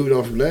right, moving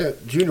on from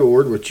that, junior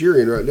award, which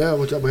you're in right now,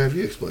 which I'm gonna have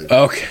you explain.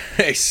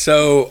 Okay,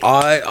 so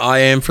I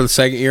am for the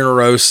second year in a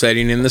row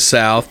sitting in the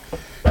South.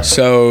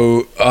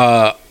 So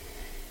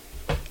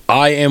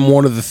I am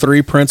one of the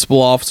three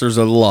principal officers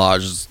of the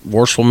lodge: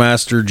 worshipful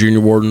master,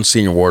 junior warden,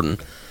 senior warden.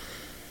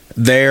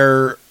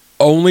 They're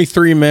only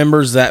three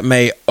members that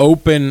may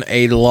open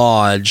a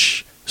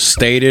lodge,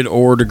 stated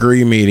or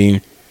degree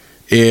meeting,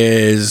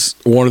 is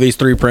one of these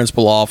three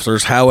principal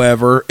officers.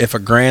 However, if a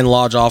Grand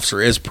Lodge officer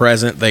is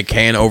present, they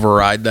can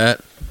override that.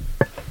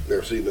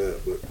 Never seen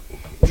that, but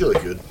it's really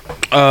good.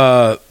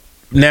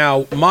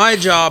 Now, my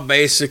job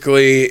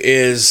basically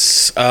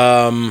is...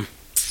 you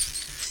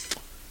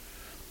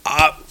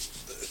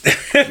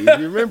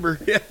remember.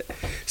 Yeah.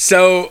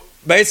 So...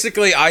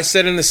 basically, I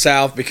sit in the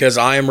South because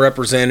I am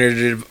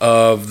representative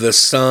of the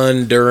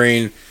sun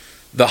during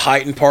the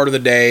heightened part of the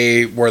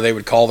day where they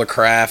would call the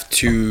craft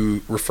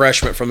to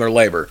refreshment from their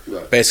labor,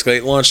 right. Basically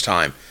at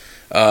lunchtime.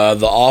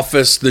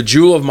 The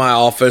jewel of my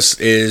office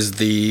is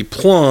the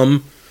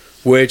plum,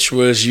 which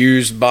was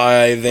used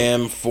by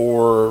them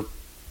for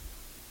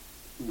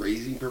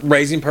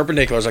raising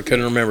perpendiculars. I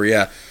couldn't remember,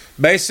 yeah.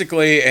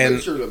 Basically, and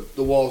make sure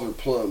the walls are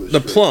plumb.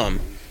 The plumb.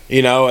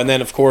 And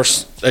then, of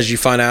course, as you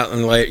find out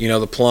in late,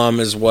 the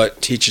plumb is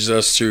what teaches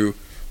us to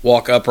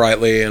walk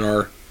uprightly in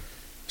our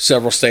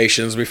several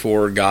stations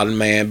before God and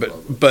man.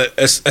 But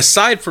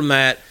aside from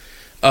that,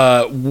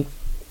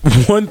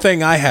 one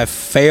thing I have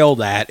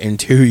failed at in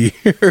 2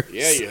 years.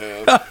 Yeah, you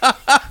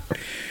have.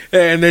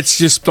 And it's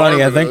just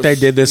funny. I think they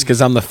did this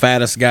because I'm the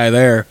fattest guy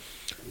there.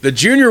 The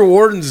junior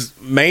warden's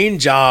main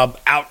job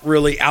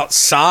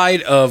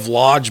outside of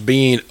lodge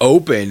being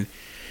open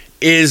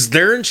is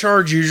they're in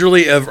charge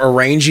usually of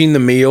arranging the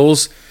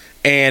meals,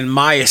 and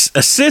my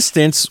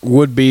assistants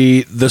would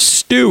be the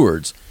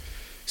stewards.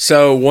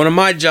 So one of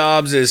my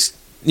jobs is,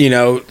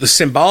 the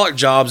symbolic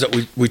jobs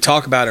that we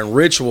talk about in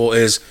ritual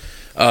is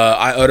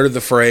I utter the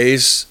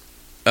phrase.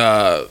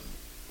 Am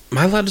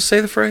I allowed to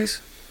say the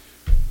phrase?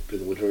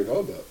 Depends on what you're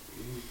talking about.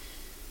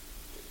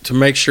 To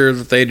make sure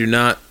that they do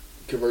not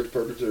convert the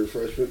purpose of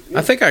refreshment. Yeah.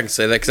 I think I can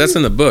say that because that's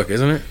in the book,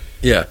 isn't it?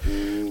 Yeah.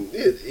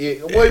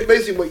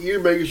 Basically, what you're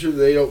making sure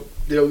they don't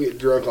get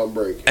drunk on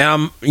break.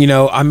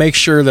 I make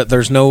sure that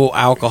there's no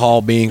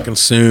alcohol being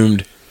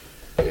consumed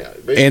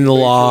in the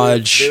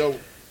lodge. Sure they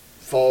don't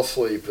fall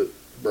asleep at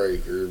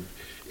break, or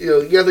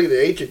you got to think of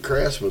the ancient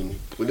craftsmen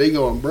when they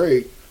go on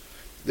break,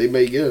 they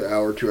may get an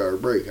hour, 2 hour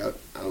break. I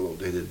don't know what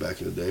they did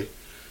back in the day,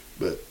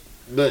 but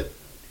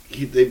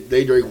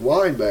they drank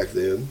wine back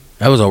then.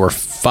 That was over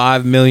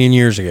 5 million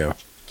years ago.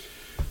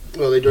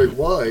 Well, they drank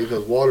wine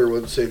because water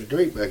wasn't safe to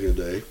drink back in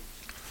the day.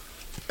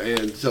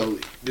 And so,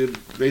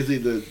 basically,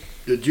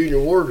 the junior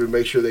warden would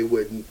make sure they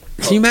wouldn't.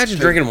 Can you imagine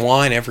drinking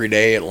wine every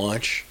day at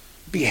lunch?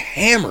 Be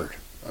hammered.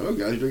 I know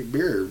guys drink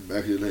beer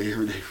back in the day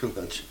every day for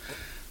lunch.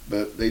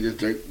 But they just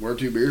drink 1 or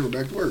 2 beers and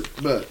went back to work.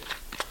 But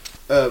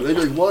they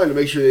drink wine to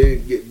make sure they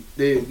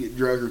didn't get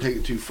drunk or take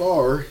it too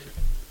far.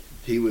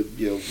 He would,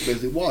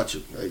 basically watch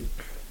them. Like,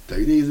 take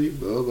it easy,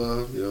 blah,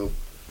 blah,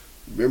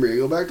 Remember,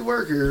 you go back to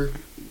work here.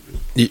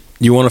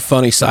 You want a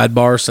funny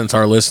sidebar since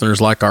our listeners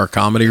like our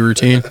comedy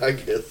routine? I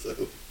guess so.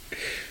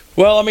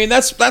 Well,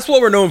 that's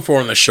what we're known for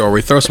on this show.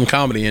 We throw some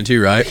comedy in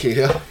too, right?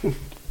 Yeah.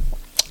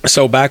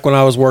 So back when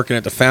I was working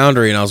at the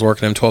foundry and I was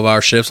working them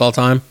 12-hour shifts all the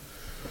time,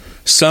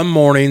 some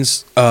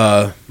mornings,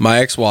 my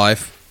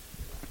ex-wife,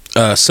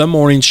 some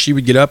mornings she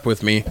would get up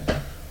with me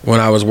when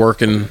I was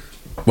working,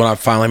 when I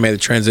finally made the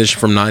transition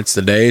from nights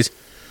to days.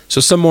 So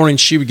some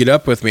mornings she would get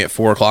up with me at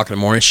 4 o'clock in the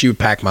morning. She would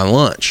pack my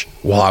lunch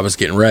while I was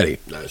getting ready.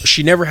 Nice.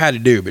 She never had to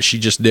do, but she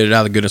just did it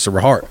out of the goodness of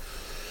her heart.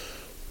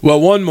 Well,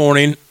 one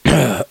morning,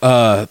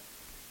 I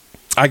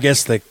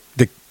guess we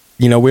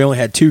only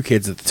had 2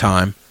 kids at the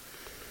time.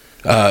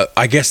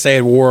 I guess they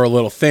had wore a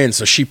little thin,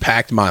 so she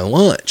packed my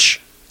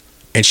lunch,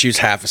 and she was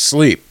half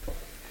asleep.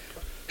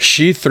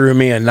 She threw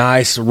me a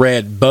nice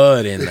red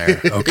bud in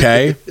there,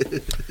 okay?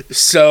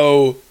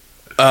 So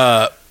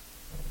I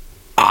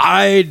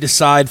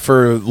decide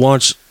for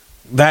lunch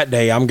that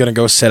day I'm going to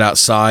go sit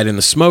outside in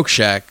the smoke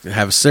shack and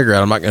have a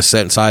cigarette. I'm not going to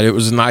sit inside. It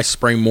was a nice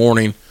spring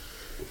morning.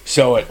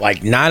 So at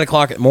like 9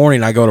 o'clock in the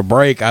morning, I go to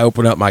break. I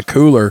open up my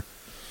cooler,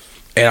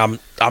 and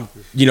I'm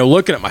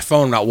looking at my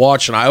phone, not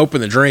watching. I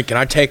open the drink, and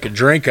I take a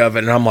drink of it,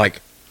 and I'm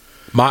like,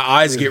 my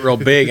eyes get real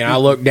big, and I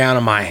look down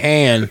at my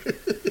hand,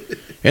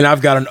 and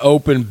I've got an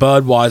open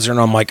Budweiser, and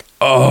I'm like,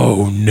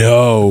 oh,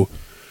 no.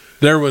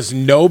 There was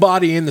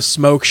nobody in the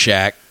smoke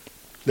shack.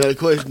 Now, the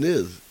question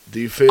is, do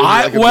you feel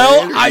like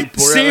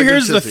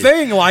here's the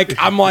thing. Like,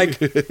 I'm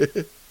like,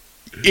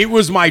 it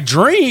was my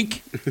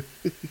drink,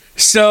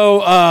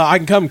 so I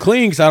can come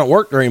clean because I don't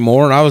work there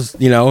anymore, and I was,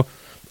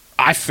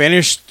 I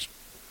finished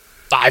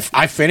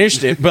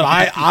it, but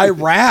I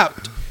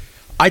wrapped.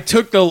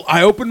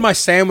 I opened my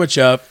sandwich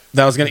up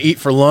that I was going to eat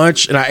for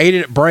lunch, and I ate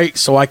it at break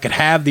so I could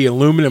have the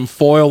aluminum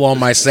foil on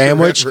my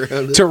sandwich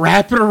to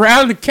wrap it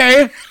around the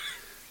can.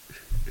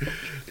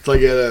 It's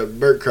like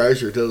Bert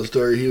Kreischer tells a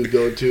story. He was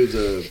going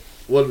to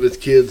one of his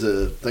kids'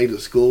 things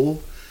at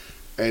school,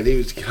 and he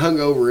was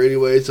hungover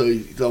anyway, so he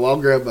thought, well, I'll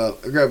grab a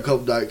couple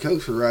Diet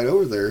Cokes for right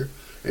over there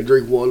and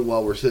drink one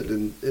while we're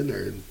sitting in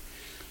there. And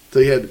so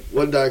he had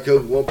one Diet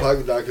Coke, one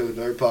pocket Diet Coke in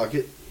the other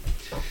pocket.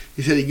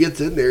 He said he gets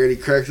in there and he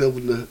cracks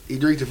open he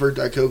drinks the first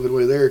Diet Coke on the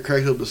way there,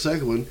 cracks open the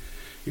second one.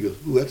 He goes,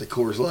 ooh, that's a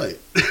Coors Light.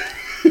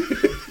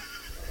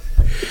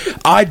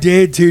 I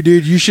did too,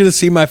 dude. You should have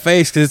seen my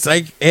face because it's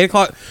like 8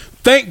 o'clock.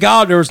 Thank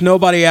God there was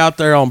nobody out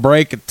there on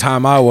break at the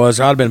time I was.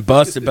 I'd have been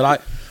busted.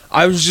 But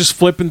I was just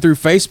flipping through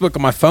Facebook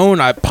on my phone.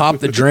 I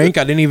popped the drink.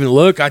 I didn't even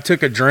look. I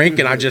took a drink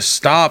and I just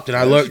stopped and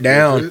I looked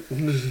down.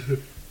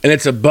 And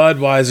it's a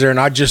Budweiser. And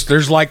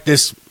there's like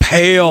this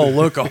pale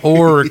look of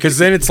horror. Because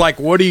then it's like,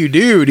 what do?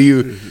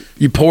 Do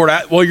you pour it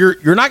out? Well,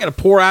 you're not going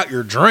to pour out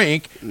your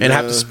drink and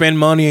have to spend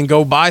money and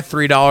go buy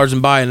 $3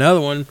 and buy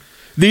another one.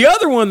 The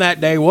other one that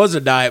day was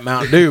a Diet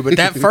Mountain Dew. But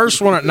that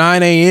first one at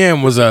 9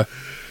 a.m. was a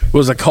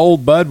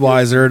cold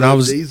Budweiser, and I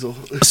was diesel.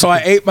 So I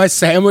ate my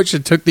sandwich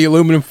and took the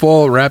aluminum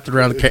foil and wrapped it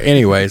around the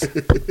anyways.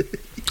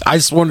 I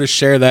just wanted to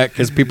share that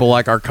because people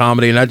like our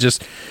comedy, and it's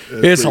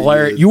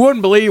hilarious. Good. You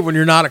wouldn't believe when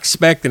you're not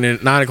expecting it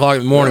at 9 o'clock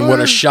in the morning what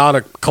a shot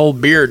of cold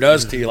beer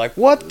does to you. Like,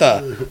 what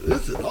the?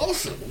 This is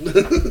awesome.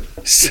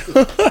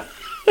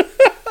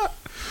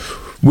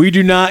 We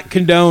do not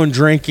condone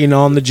drinking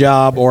on the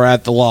job or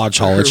at the lodge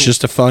hall. It's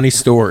just a funny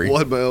story.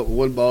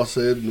 One boss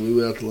said, and we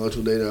went out to lunch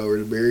one day and I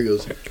ordered a beer. He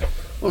goes,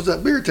 what's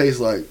that beer taste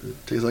like?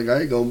 It tastes like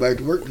I ain't going back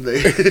to work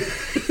today.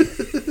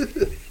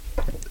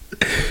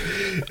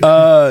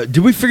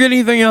 Did we forget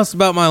anything else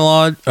about my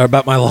lodge? Or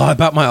about my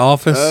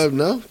office?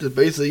 No, just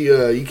basically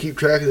you keep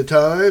track of the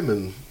time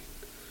and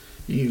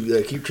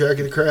you keep track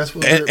of the crafts.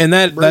 And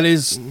that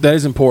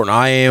is important.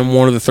 I am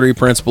one of the 3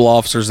 principal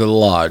officers of the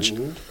lodge.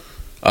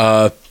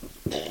 Mm-hmm.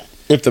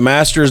 If the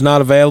master is not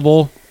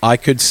available, I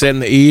could sit in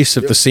the east.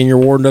 If the senior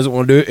warden doesn't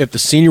want to do it, if the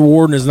senior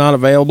warden is not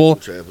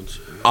available,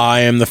 I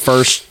am the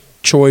first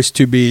choice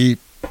to be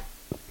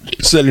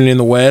sitting in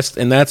the west,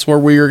 and that's where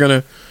we are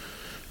going to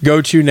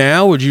go to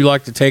now. Would you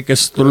like to take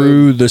us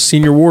through the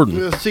senior warden?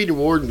 The senior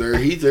warden there,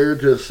 he's there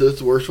to assist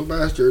the worshipful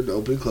master in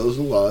opening and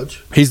closing the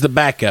lodge. He's the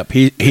backup.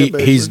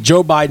 He's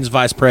Joe Biden's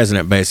vice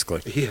president,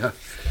 basically. Yeah.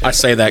 I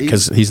say that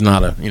because he's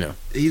not a,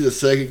 He's a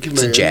second command.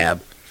 It's a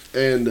jab.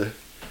 And,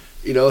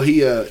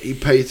 he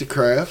pays the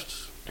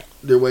crafts,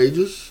 their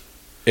wages.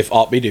 If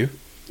aught be due.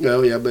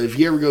 No, yeah, but if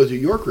you ever go to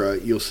York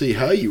Right, you'll see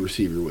how you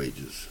receive your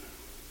wages.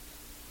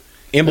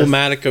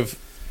 Emblematic of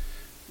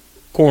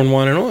corn,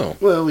 wine, and oil.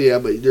 Well, yeah,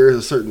 but there is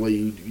a certain way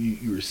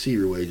you receive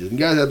your wages. And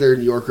guys out there in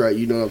New York, right,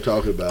 you know what I'm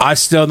talking about. I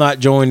still not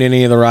joined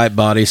any of the right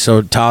bodies,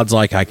 so Todd's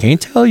like, I can't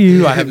tell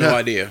you. I have no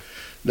idea.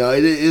 No,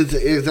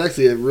 it's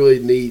actually a really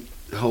neat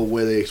whole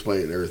way they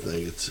explain it and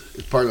everything. It's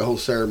part of the whole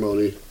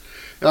ceremony.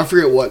 And I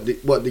forget what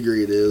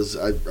degree it is.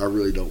 I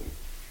really don't.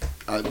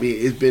 I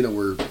mean, it's been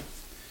over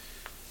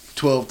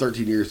 12,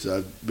 13 years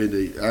since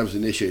I was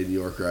initiated in New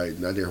York, right,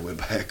 and I never went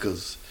back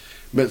because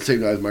I met the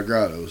same night as my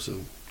grotto,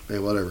 so, hey,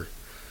 whatever.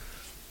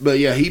 But,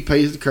 yeah, he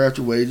pays the crafter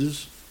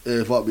wages,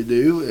 if what we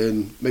do,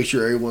 and make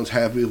sure everyone's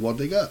happy with what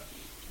they got.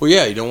 Well,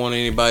 yeah, you don't want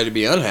anybody to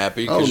be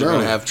unhappy because you're going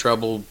to have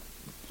trouble.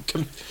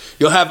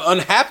 You'll have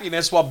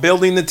unhappiness while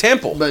building the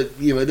temple. But,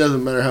 it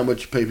doesn't matter how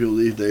much you pay people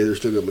these days, they're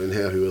still going to be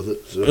unhappy with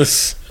it. So.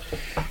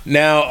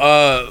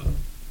 Now,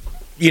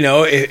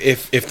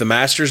 if the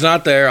master's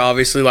not there,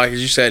 obviously, like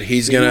as you said,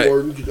 he's gonna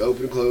open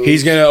and close.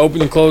 He's gonna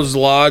open and close the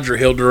lodge, or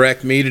he'll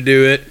direct me to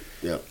do it.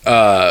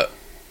 Yeah.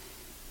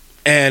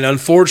 And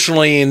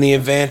unfortunately, in the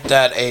event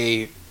that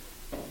a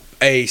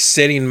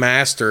sitting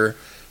master,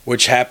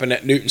 which happened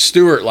at Newton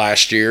Stewart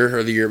last year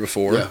or the year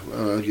before,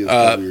 in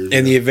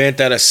the event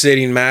that a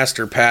sitting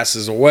master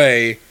passes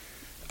away,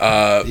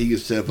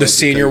 the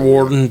senior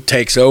warden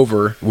takes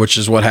over, which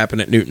is what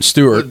happened at Newton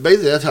Stewart. But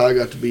basically, that's how I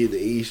got to be in the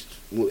East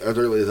as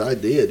early as I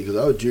did, because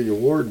I was junior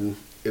warden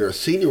and our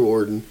senior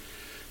warden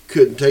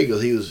couldn't take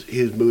us. He was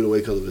moving away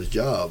because of his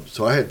job,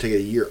 so I had to take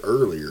it a year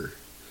earlier.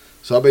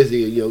 So I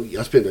basically,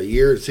 I spent a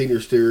year at senior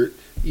steward,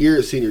 a year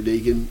at senior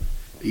deacon,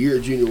 a year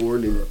at junior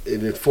warden,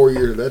 and then 4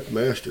 years of that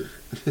master.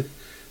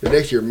 The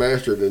next year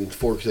master, and then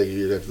 4 consecutive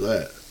years after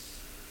that.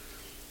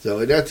 So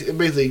and that's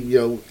basically,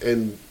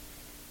 and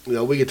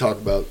we could talk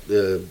about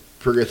the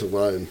progressive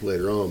line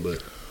later on,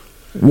 but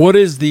what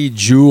is the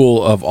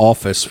jewel of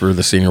office for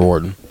the senior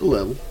warden? the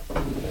level.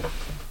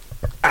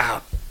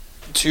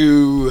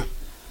 To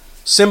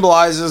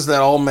symbolizes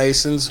that all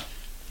Masons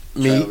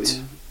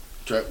meet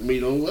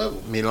Meet on the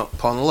level. Meet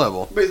upon the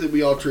level. Basically,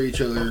 we all treat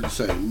each other the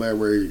same, no matter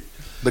where.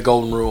 The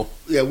golden rule.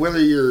 Yeah, whether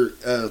you're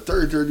a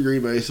third degree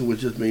Mason, which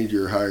just means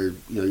you're hired,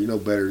 you're no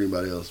better than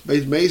anybody else.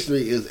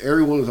 Masonry is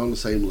everyone is on the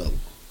same level.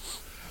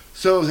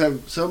 Some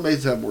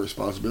Masons have more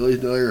responsibilities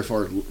than others as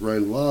far as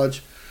running the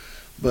lodge,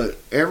 but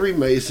every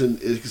Mason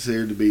is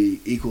considered to be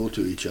equal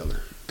to each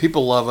other.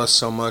 People love us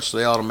so much,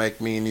 they ought to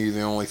make me and you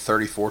the only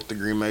 34th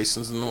degree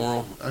Masons in the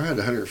world. I had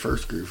the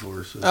 101st degree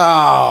for us. So.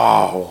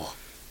 Oh.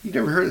 You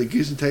never heard of the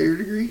Goose and Tater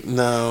degree?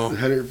 No. The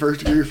 101st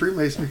degree of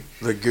Freemasonry?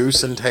 The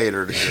Goose and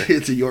Tater degree.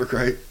 It's a York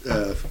Rite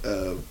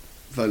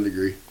fun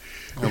degree.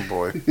 Oh,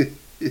 boy. And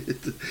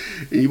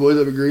you boys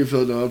up in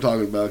Greenfield know what I'm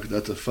talking about, because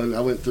that's a fun.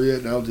 I went through it,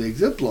 and I was the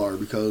exemplar,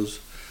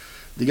 because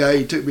the guy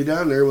who took me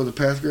down there was a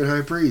past grand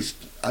high priest.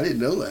 I didn't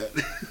know that.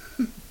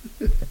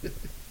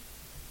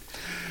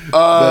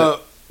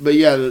 But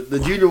yeah, the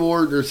junior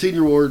warden or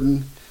senior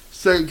warden,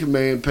 second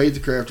command, pays the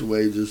craft of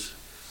wages,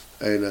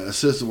 and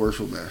assists the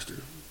worshipful master.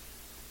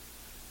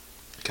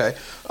 Okay.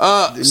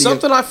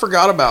 Something I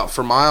forgot about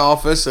for my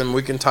office, and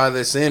we can tie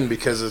this in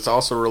because it's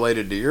also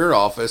related to your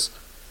office.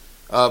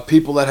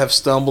 People that have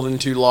stumbled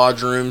into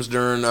lodge rooms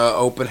during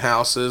open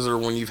houses or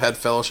when you've had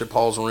fellowship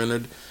halls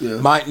rented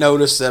might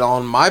notice that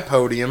on my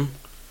podium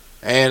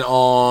and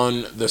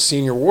on the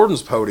senior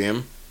warden's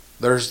podium,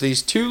 there's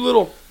these two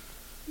little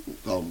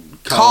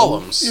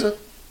columns. Yeah.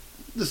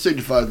 This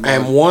signifies the lodge.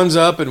 And one's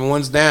up and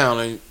one's down.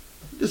 And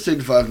this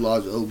signifies the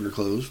lodge open or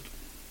closed.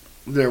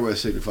 Their way of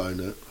signifying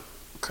that.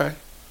 Okay.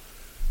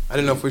 I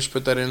didn't know if we should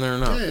put that in there or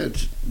not. Yeah,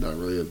 it's not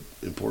really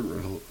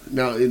important.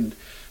 Now, in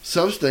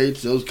some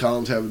states, those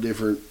columns have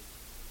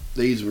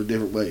these were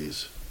different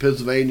ways.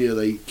 Pennsylvania,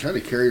 they kind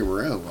of carry them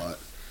around a lot.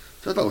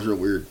 So I thought it was real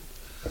weird.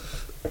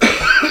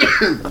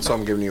 That's why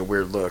I'm giving you a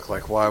weird look.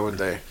 Like, why would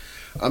they?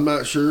 I'm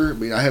not sure. I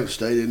mean, I haven't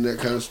stayed in that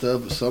kind of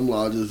stuff, but some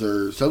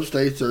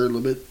states are a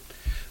little bit,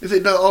 they say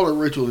not all the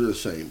rituals are the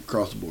same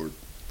across the board.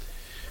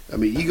 I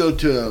mean, you go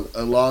to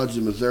a lodge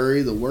in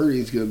Missouri, the wording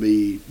is going to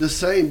be the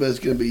same, but it's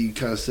going to be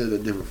kind of said in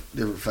a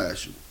different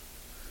fashion.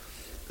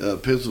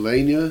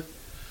 Pennsylvania,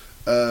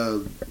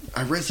 I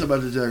read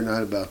something the other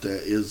night about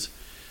that. Is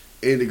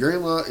in the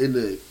Grand Lodge in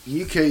the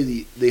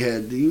UK, they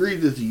had. You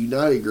read that the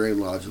United Grand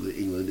Lodge of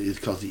England is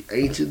called the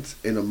Ancients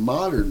and the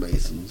Modern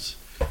Masons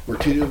were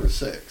two different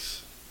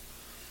sects,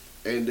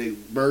 and they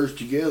merged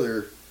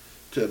together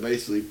to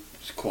basically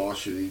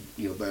squash any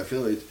bad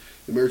feelings.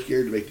 They merged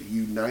together to make the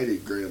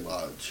United Grand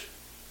Lodge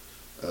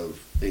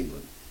of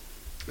England.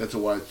 That's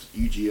why it's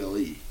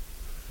UGLE.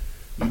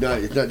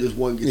 United. It's not just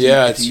one.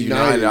 It's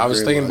United. I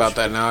was thinking about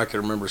that now. I can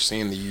remember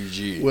seeing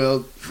the UG.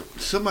 Well,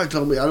 somebody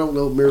told me, I don't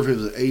remember if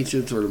it was the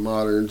Ancients or the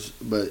Moderns,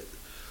 but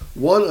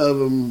one of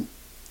them,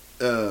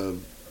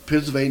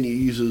 Pennsylvania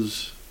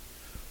uses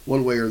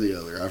one way or the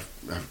other.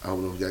 I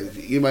don't know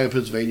exactly. Anybody in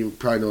Pennsylvania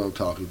probably know what I'm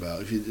talking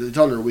about. It's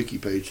on their wiki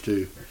page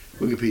too,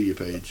 Wikipedia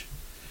page.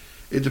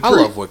 I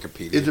love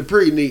Wikipedia. It's a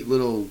pretty neat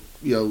little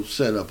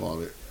setup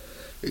on it.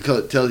 It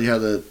tells you how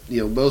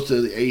most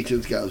of the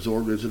ancients got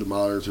absorbed into the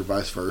moderns or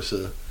vice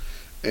versa,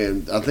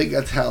 and I think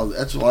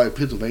that's why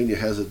Pennsylvania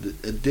has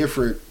a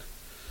different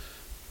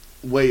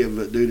way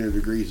of doing their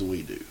degrees than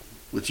we do.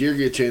 Which you're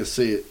gonna get a chance to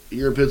see it.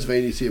 You're in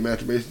Pennsylvania, you see a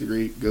Master Mason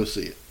degree, go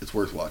see it. It's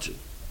worth watching.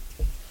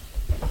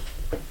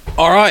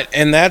 All right,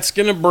 and that's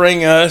gonna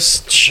bring us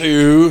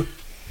to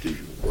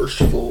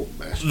worshipful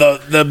master.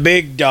 The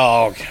big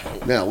dog.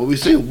 Now, when we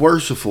say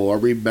worshipful, are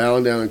we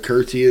bowing down and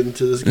curtsying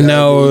to this guy?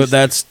 No,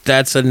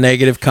 that's a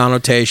negative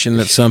connotation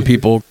that some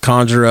people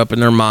conjure up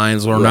in their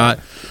minds. We're not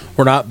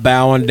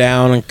bowing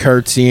down and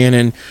curtsying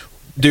and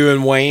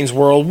doing Wayne's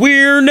World.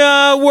 We're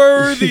not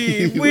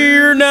worthy.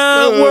 We're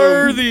not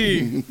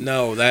worthy.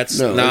 No, that's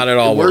not at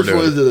all what we're doing.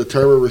 Worshipful is a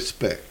term of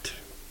respect.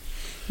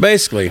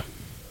 Basically.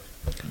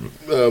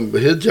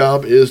 His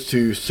job is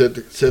to set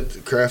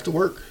the craft to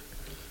work.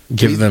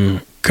 Give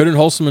them good and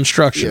wholesome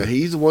instruction. Yeah,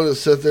 he's the one that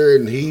sat there,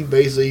 and he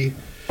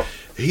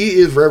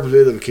is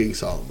representative of King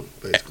Solomon,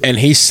 basically. And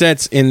he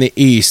sits in the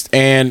east.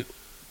 And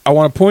I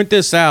want to point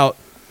this out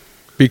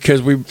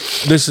because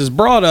this is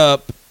brought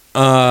up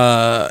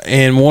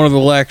in one of the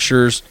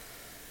lectures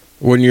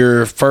when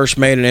you're first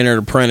made an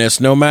entered apprentice.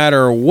 No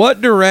matter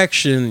what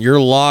direction your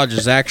lodge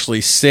is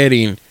actually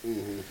sitting,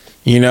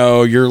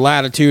 your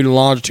latitude and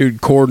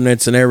longitude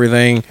coordinates and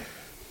everything,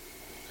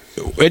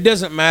 it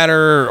doesn't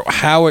matter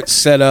how it's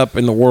set up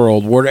in the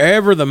world.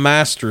 Wherever the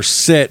master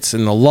sits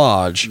in the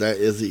lodge, that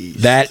is the east.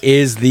 That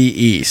is the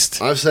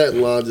east. I've sat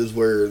in lodges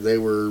where they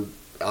were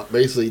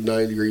basically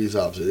 9 degrees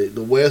opposite.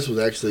 The west was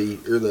actually,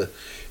 or the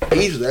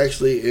east was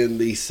actually in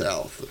the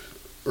south.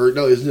 Or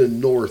no, it was in the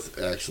north,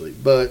 actually.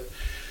 But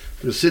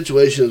from the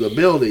situation of the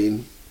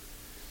building,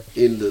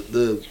 in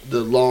the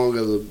long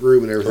of the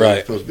room and everything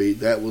was supposed to be,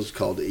 that was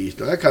called the east.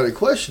 Now, I kind of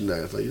questioned that.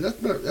 I was like,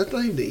 that's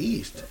not even the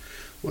east.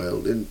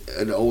 Well, then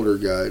an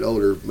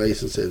older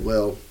Mason said,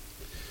 well,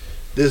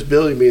 this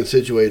building being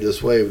situated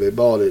this way, when they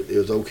bought it, it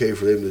was okay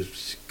for them to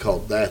call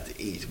that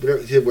the east.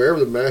 But wherever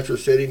the master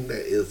is sitting,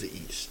 that is the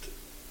east.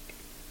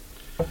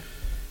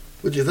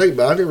 What you think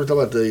about? I never thought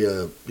about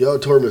the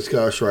auditorium at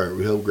Scott Schreier,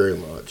 we held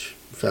Grand Lodge,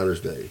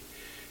 Founders Day.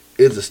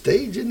 Is the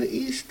stage in the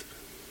east?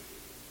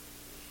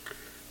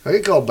 I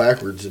get called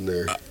backwards in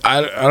there.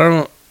 I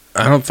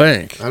don't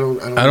think. I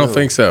don't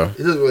think so.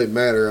 It doesn't really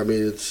matter. I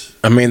mean, it's.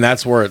 I mean,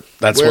 that's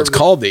what's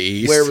called the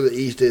east. Wherever the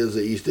east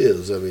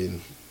is. I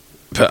mean.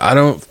 But I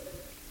don't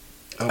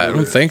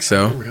think so.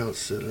 I remember how it's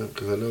set up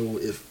because I know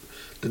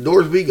if the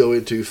doors we go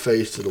into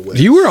face to the west.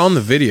 You were on the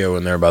video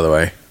in there, by the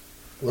way.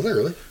 Was I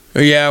really?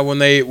 Yeah, when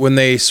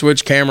they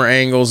switch camera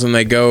angles and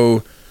they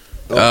go.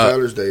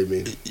 Founders Day, you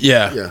mean?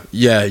 Yeah.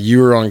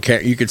 You were on.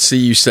 You could see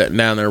you sitting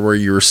down there where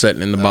you were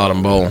sitting in the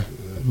bottom bowl.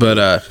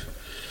 But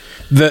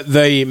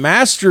the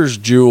Master's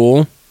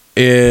jewel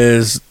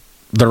is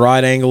the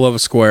right angle of a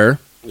square.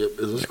 Yep,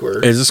 is a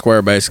square. Is a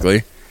square,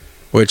 basically,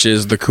 which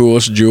is the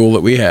coolest jewel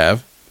that we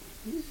have.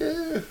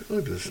 Yeah, I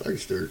like this. I can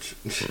search.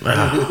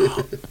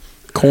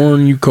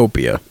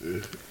 Cornucopia.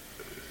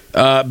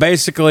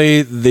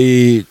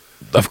 Basically,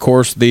 of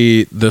course,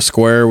 the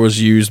square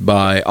was used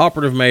by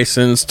operative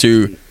masons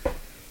to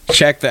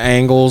check the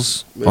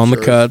angles on the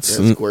cuts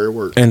and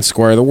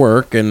square the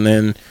work, and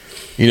then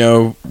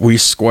we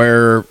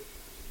square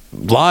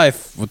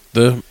life with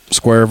the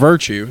square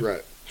virtue.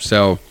 Right.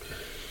 So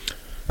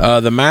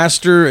the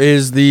master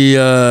is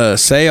the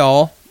say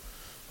all,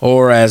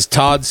 or as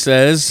Todd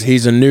says,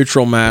 he's a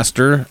neutral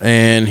master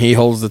and he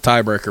holds the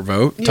tiebreaker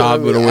vote. Yeah,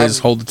 Todd would always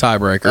hold the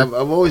tiebreaker.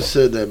 I've always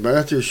said that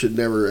masters should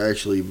never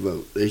actually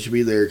vote. They should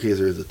be there in case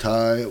there's a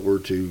tie or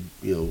to,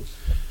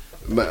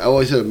 I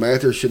always said a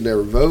master should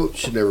never vote,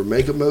 should never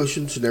make a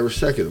motion, should never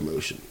second a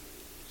motion.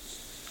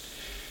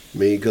 I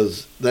mean,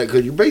 because you're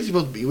basically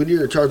supposed to be, when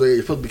you're in charge, you're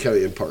supposed to be kind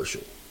of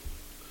impartial.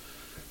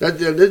 That's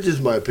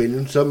just my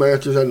opinion. Some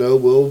masters I know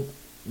will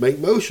make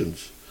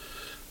motions.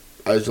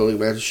 I just don't think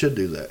masters should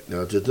do that.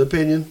 Now, it's just an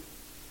opinion.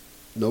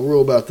 No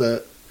rule about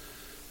that.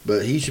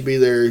 But he should be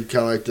there kind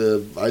of like the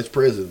vice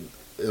president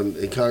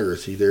in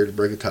Congress. He's there to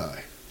break a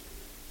tie.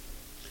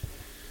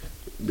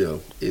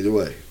 Either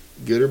way.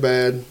 Good or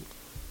bad,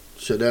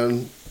 shut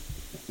down,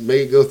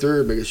 make it go through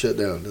or make it shut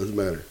down. Doesn't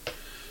matter.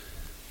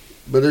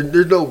 But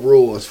there's no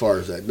rule as far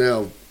as that.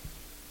 Now,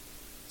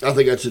 I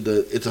think it's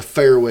a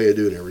fair way of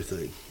doing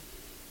everything.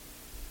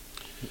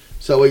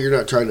 So that way you're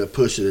not trying to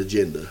push an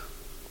agenda.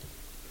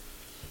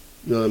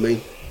 You know what I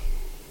mean?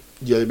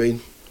 Jelly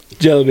bean?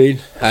 Jelly bean.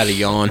 Had a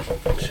yawn.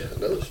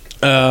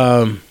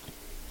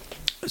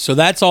 So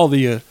that's all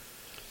the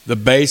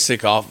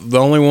basic off. The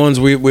only ones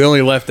we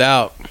only left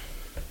out.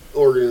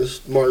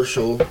 Organist,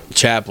 marshal.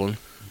 Chaplain.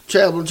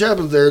 Chaplain's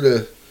there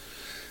to...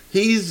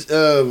 He's...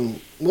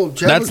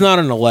 that's not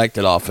an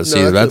elected office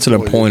either. That's an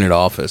appointed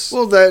office.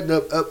 Well, that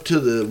up to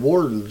the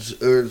wardens,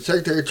 or the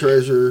secretary,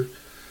 treasurer,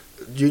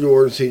 junior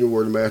warden, senior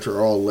warden, master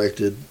are all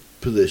elected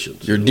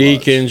positions. Your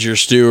deacons, your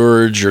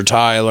stewards, your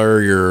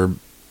Tyler, your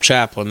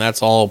chaplain,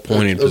 that's all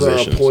appointed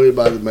positions. Those are appointed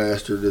by the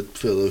master to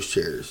fill those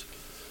chairs.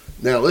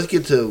 Now, let's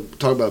get to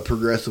talk about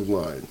progressive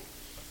line.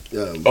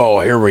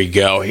 Here we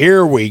go.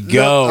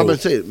 No, I'm going to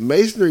say it.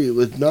 Masonry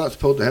was not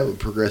supposed to have a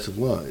progressive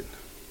line.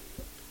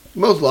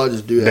 Most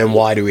lodges do have Then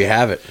why do we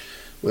have it?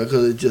 Well,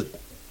 because it just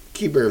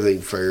keep everything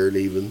fair and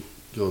even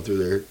going through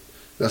there.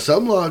 Now,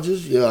 some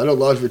lodges, I know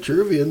Lodge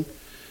Vitruvian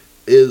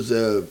is,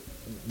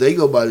 they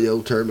go by the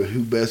old term of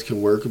who best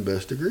can work and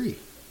best agree.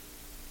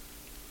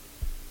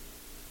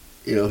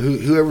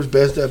 Whoever's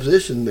best at that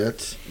position,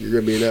 you're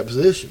going to be in that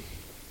position.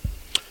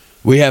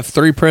 We have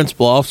 3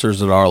 principal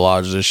officers at our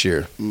lodge this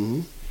year.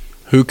 Mm-hmm.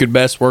 Who could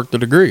best work the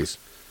degrees?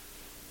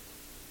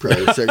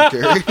 Probably the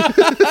secretary.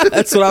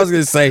 That's what I was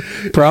going to say.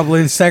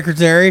 Probably the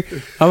secretary.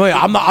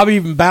 I'm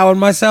even bowing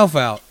myself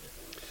out.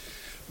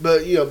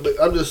 But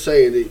I'm just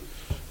saying,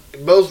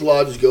 most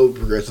lodges go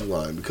progressive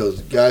line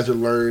because guys are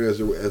learning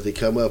as they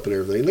come up and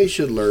everything. They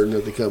should learn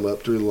as they come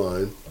up through the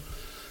line.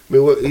 I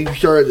mean, you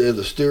start as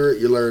a steward,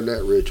 you learn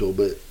that ritual,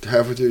 but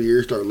halfway through the year,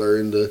 you start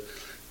learning the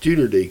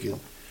junior deacon.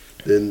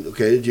 Then,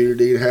 the junior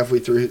deacon, halfway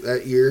through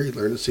that year, you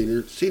learn the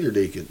senior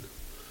deacon.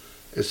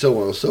 And so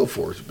on and so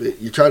forth. But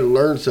you try to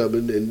learn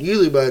something, and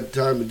usually by the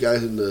time the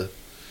guy's in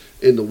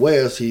the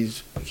West, he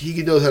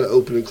knows how to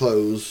open and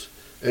close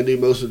and do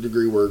most of the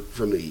degree work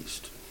from the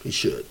East. He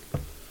should.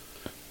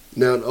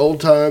 Now, in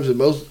old times, and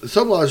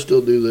some lodges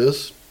still do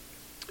this,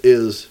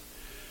 is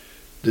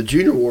the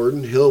junior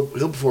warden, he'll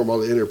perform all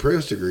the inter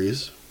apprentice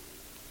degrees.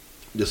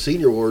 The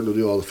senior warden will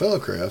do all the fellow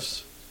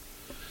crafts,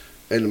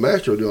 and the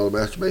master will do all the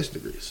master mason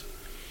degrees.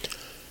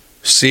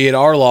 See, at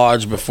our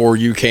lodge before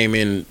you came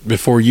in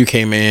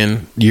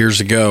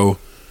years ago,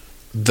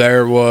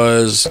 there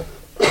was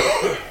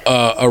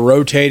a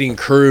rotating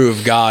crew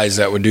of guys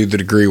that would do the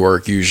degree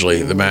work.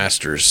 Usually, the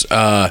masters.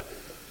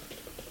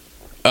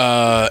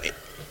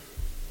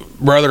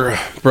 Brother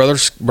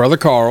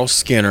Carl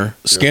Skinner.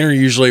 Skinner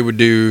usually would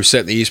do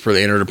set in the East for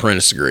the entered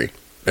apprentice degree.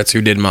 That's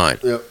who did mine.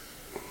 Yep.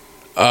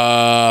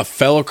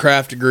 Fellow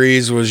craft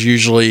degrees was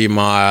usually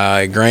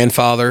my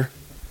grandfather.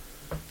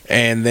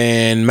 And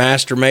then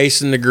Master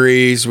Mason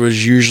degrees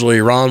was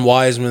usually Ron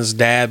Wiseman's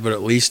dad, would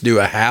at least do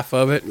a half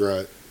of it.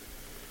 Right.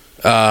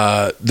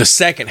 The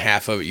second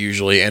half of it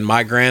usually, and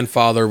my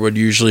grandfather would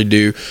usually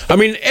do. I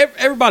mean,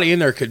 everybody in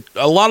there could.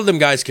 A lot of them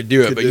guys could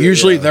do it, but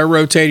usually their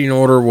rotating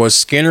order was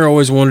Skinner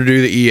always wanted to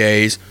do the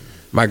EAs.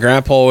 My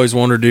grandpa always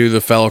wanted to do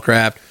the fellow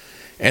craft,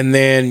 and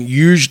then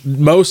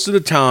most of the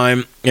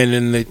time, and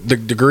in the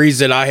degrees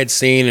that I had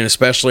seen, and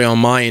especially on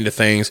my end of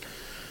things,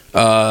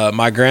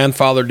 my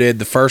grandfather did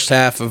the first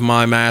half of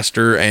my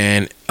master,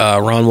 and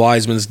Ron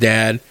Wiseman's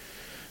dad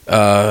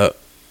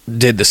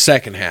did the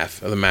second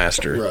half of the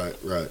master.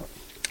 Right.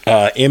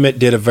 Emmett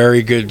did a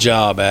very good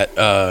job at,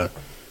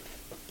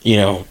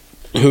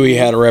 who he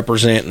had to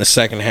represent in the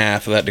second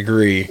half of that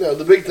degree. Now,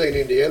 the big thing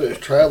in Indiana is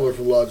traveler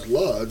from lodge to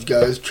lodge.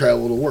 Guys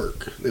travel to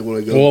work. They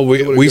want to go.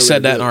 Well, we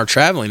said that in our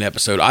traveling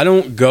episode. I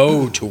don't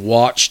go to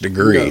watch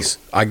degrees.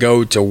 No. I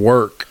go to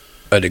work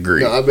a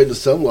degree. Now, I've been to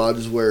some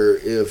lodges where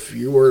if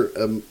you weren't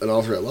an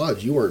officer at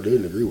lodge, you weren't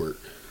doing degree work.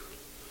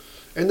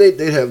 And they'd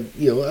have,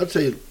 I'd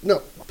say,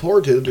 not poor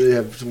attendance, but they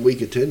have some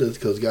weak attendance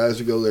because guys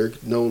would go there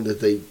knowing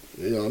that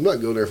I'm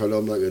not going there if I know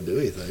I'm not going to do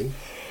anything.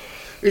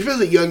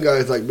 Especially young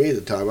guys like me at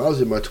the time. I was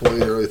in my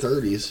 20s, early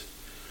 30s.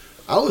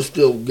 I was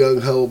still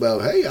gung-ho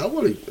about, hey, I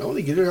want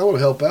to get in, I want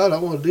to help out, I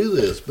want to do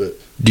this. But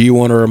do you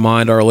want to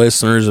remind our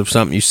listeners of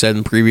something you said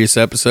in previous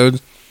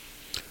episodes?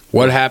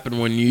 What happened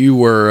when you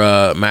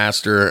were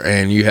master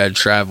and you had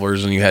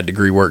travelers and you had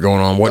degree work going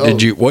on? What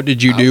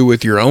did you do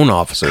with your own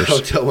officers?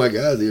 I'll tell my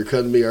guys either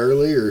come to me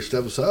early or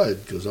step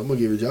aside because I'm gonna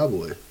give your job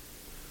away.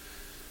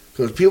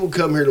 Because people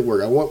come here to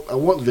work. I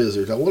want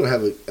visitors. I want to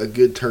have a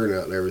good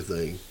turnout and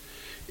everything.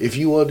 If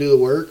you want to do the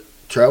work,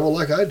 travel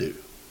like I do.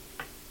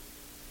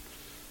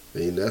 I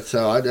mean, that's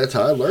how I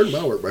learned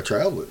my work, by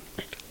traveling.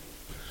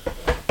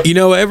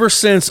 Ever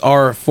since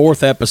our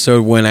 4th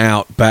episode went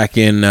out back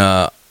in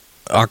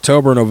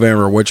October,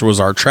 November, which was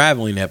our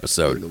traveling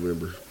episode.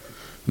 November.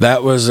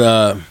 That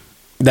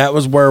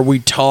was where we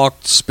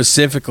talked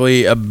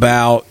specifically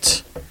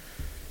about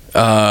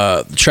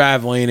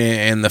traveling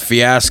and the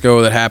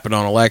fiasco that happened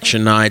on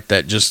election night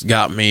that just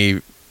got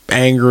me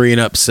angry and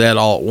upset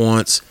all at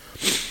once.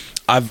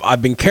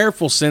 I've been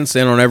careful since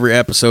then on every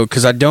episode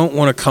because I don't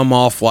want to come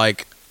off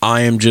like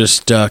I am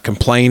just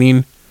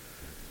complaining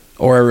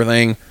or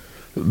everything.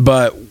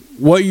 But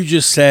what you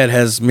just said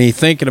has me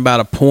thinking about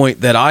a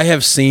point that I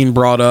have seen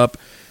brought up,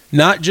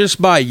 not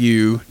just by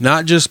you,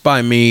 not just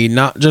by me,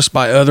 not just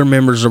by other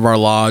members of our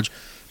lodge,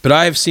 but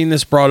I have seen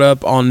this brought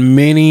up on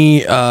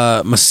many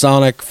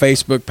Masonic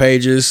Facebook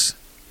pages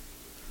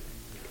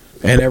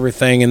and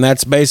everything, and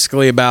that's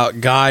basically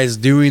about guys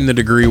doing the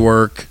degree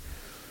work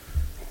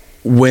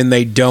when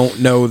they don't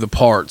know the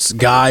parts.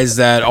 Guys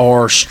that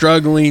are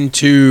struggling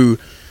to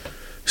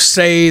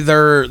say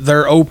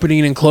their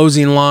opening and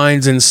closing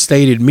lines in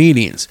stated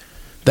meetings.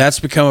 That's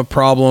become a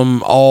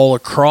problem all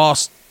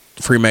across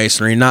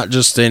Freemasonry, not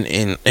just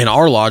in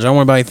our lodge. I don't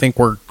want anybody to think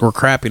we're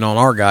crapping on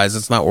our guys.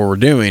 That's not what we're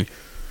doing.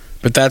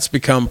 But that's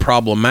become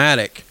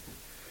problematic.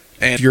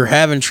 And if you're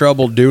having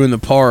trouble doing the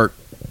part,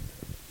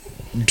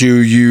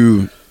 do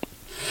you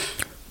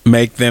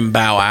make them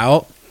bow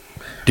out?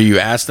 Do you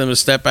ask them to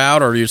step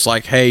out, or are you just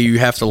like, hey, you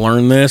have to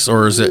learn this,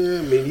 or is it?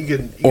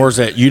 Or is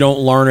it you don't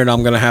learn it?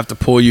 I'm going to have to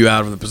pull you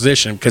out of the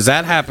position, because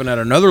that happened at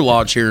another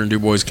lodge here in Du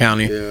Bois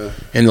County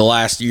in the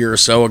last year or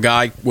so. A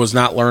guy was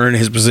not learning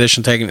his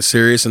position, taking it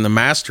serious, and the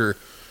master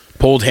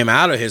pulled him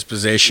out of his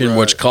position,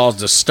 which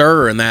caused a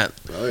stir in that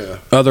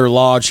other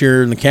lodge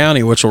here in the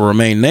county, which will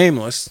remain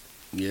nameless.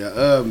 Yeah, I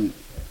don't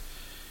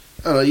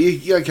know.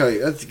 You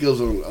kind of that goes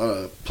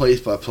on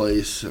place by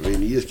place. I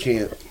mean, you just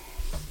can't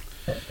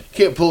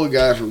pull a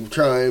guy from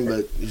trying, but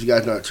if the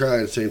guy's not trying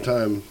at the same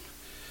time.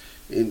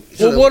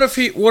 Well, what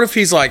if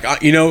he's like,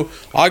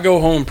 I go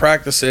home and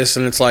practice this,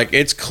 and it's like,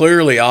 it's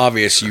clearly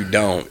obvious you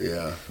don't.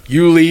 Yeah.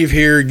 You leave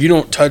here, you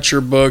don't touch your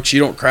books, you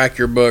don't crack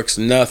your books,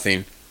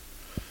 nothing.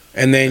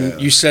 And then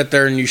you sit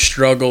there and you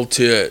struggle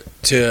to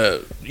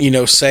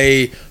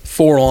say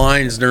 4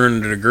 lines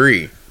during the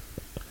degree.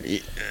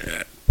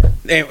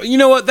 And you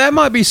know what? That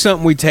might be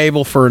something we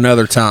table for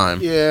another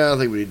time. Yeah, I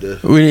think we need to.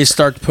 We need to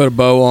start to put a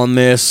bow on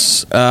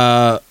this.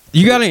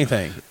 You got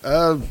anything?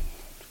 Anything?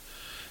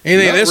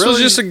 This really. Was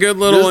just a good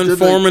little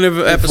informative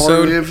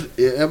episode.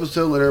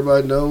 Episode, let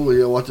everybody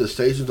know what the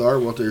stations are,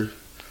 what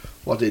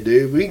they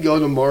do. We can go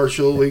into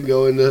Marshall, we can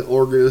go into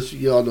Organist.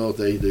 Y'all know what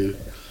they do.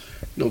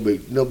 No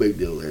big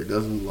deal there.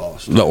 Doesn't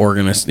lost. The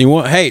Organist.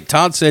 Hey,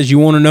 Todd says you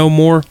want to know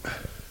more.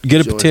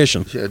 Get a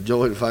petition. Yeah,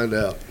 join and find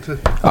out.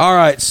 All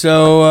right,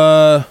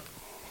 so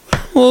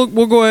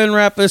we'll go ahead and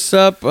wrap this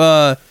up.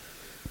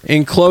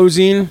 In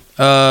closing,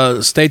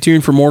 stay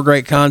tuned for more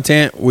great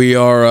content. We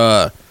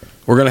are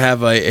We're going to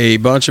have a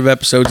bunch of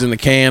episodes in the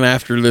can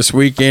after this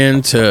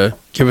weekend to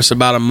give us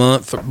about a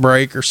month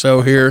break or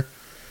so here.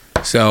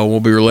 So we'll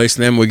be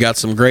releasing them. We got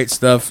some great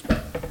stuff.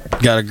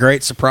 Got a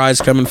great surprise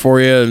coming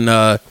for you,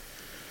 and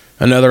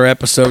another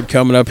episode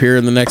coming up here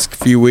in the next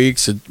few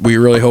weeks. We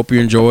really hope you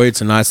enjoy.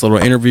 It's a nice little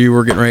interview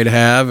we're getting ready to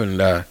have.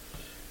 And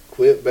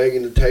quit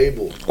banging the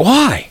table.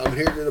 Why? I'm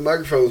here to the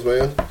microphones,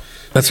 man.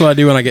 That's what I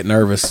do when I get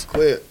nervous.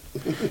 Quit.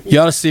 You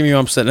ought to see me when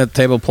I'm sitting at the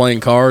table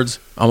playing cards.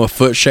 I'm a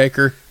foot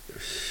shaker.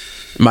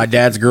 My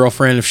dad's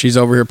girlfriend, if she's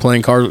over here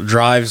playing cards,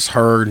 drives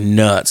her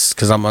nuts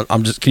because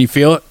I'm just. Can you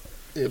feel it?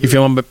 Yeah, you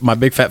feel my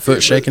big fat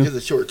foot shaking? It's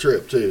a short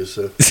trip too,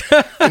 so.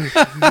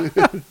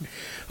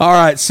 All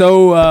right,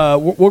 so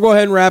we'll go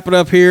ahead and wrap it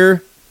up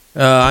here.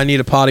 I need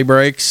a potty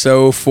break,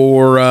 so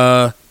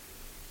for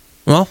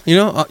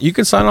you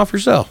can sign off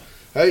yourself.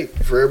 Hey,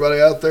 for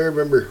everybody out there,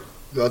 remember,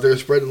 go out there and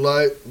spread the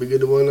light. Be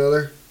good to one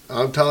another.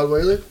 I'm Todd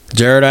Whaley.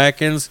 Jared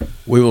Atkins.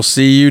 We will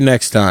see you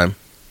next time.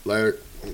 Later.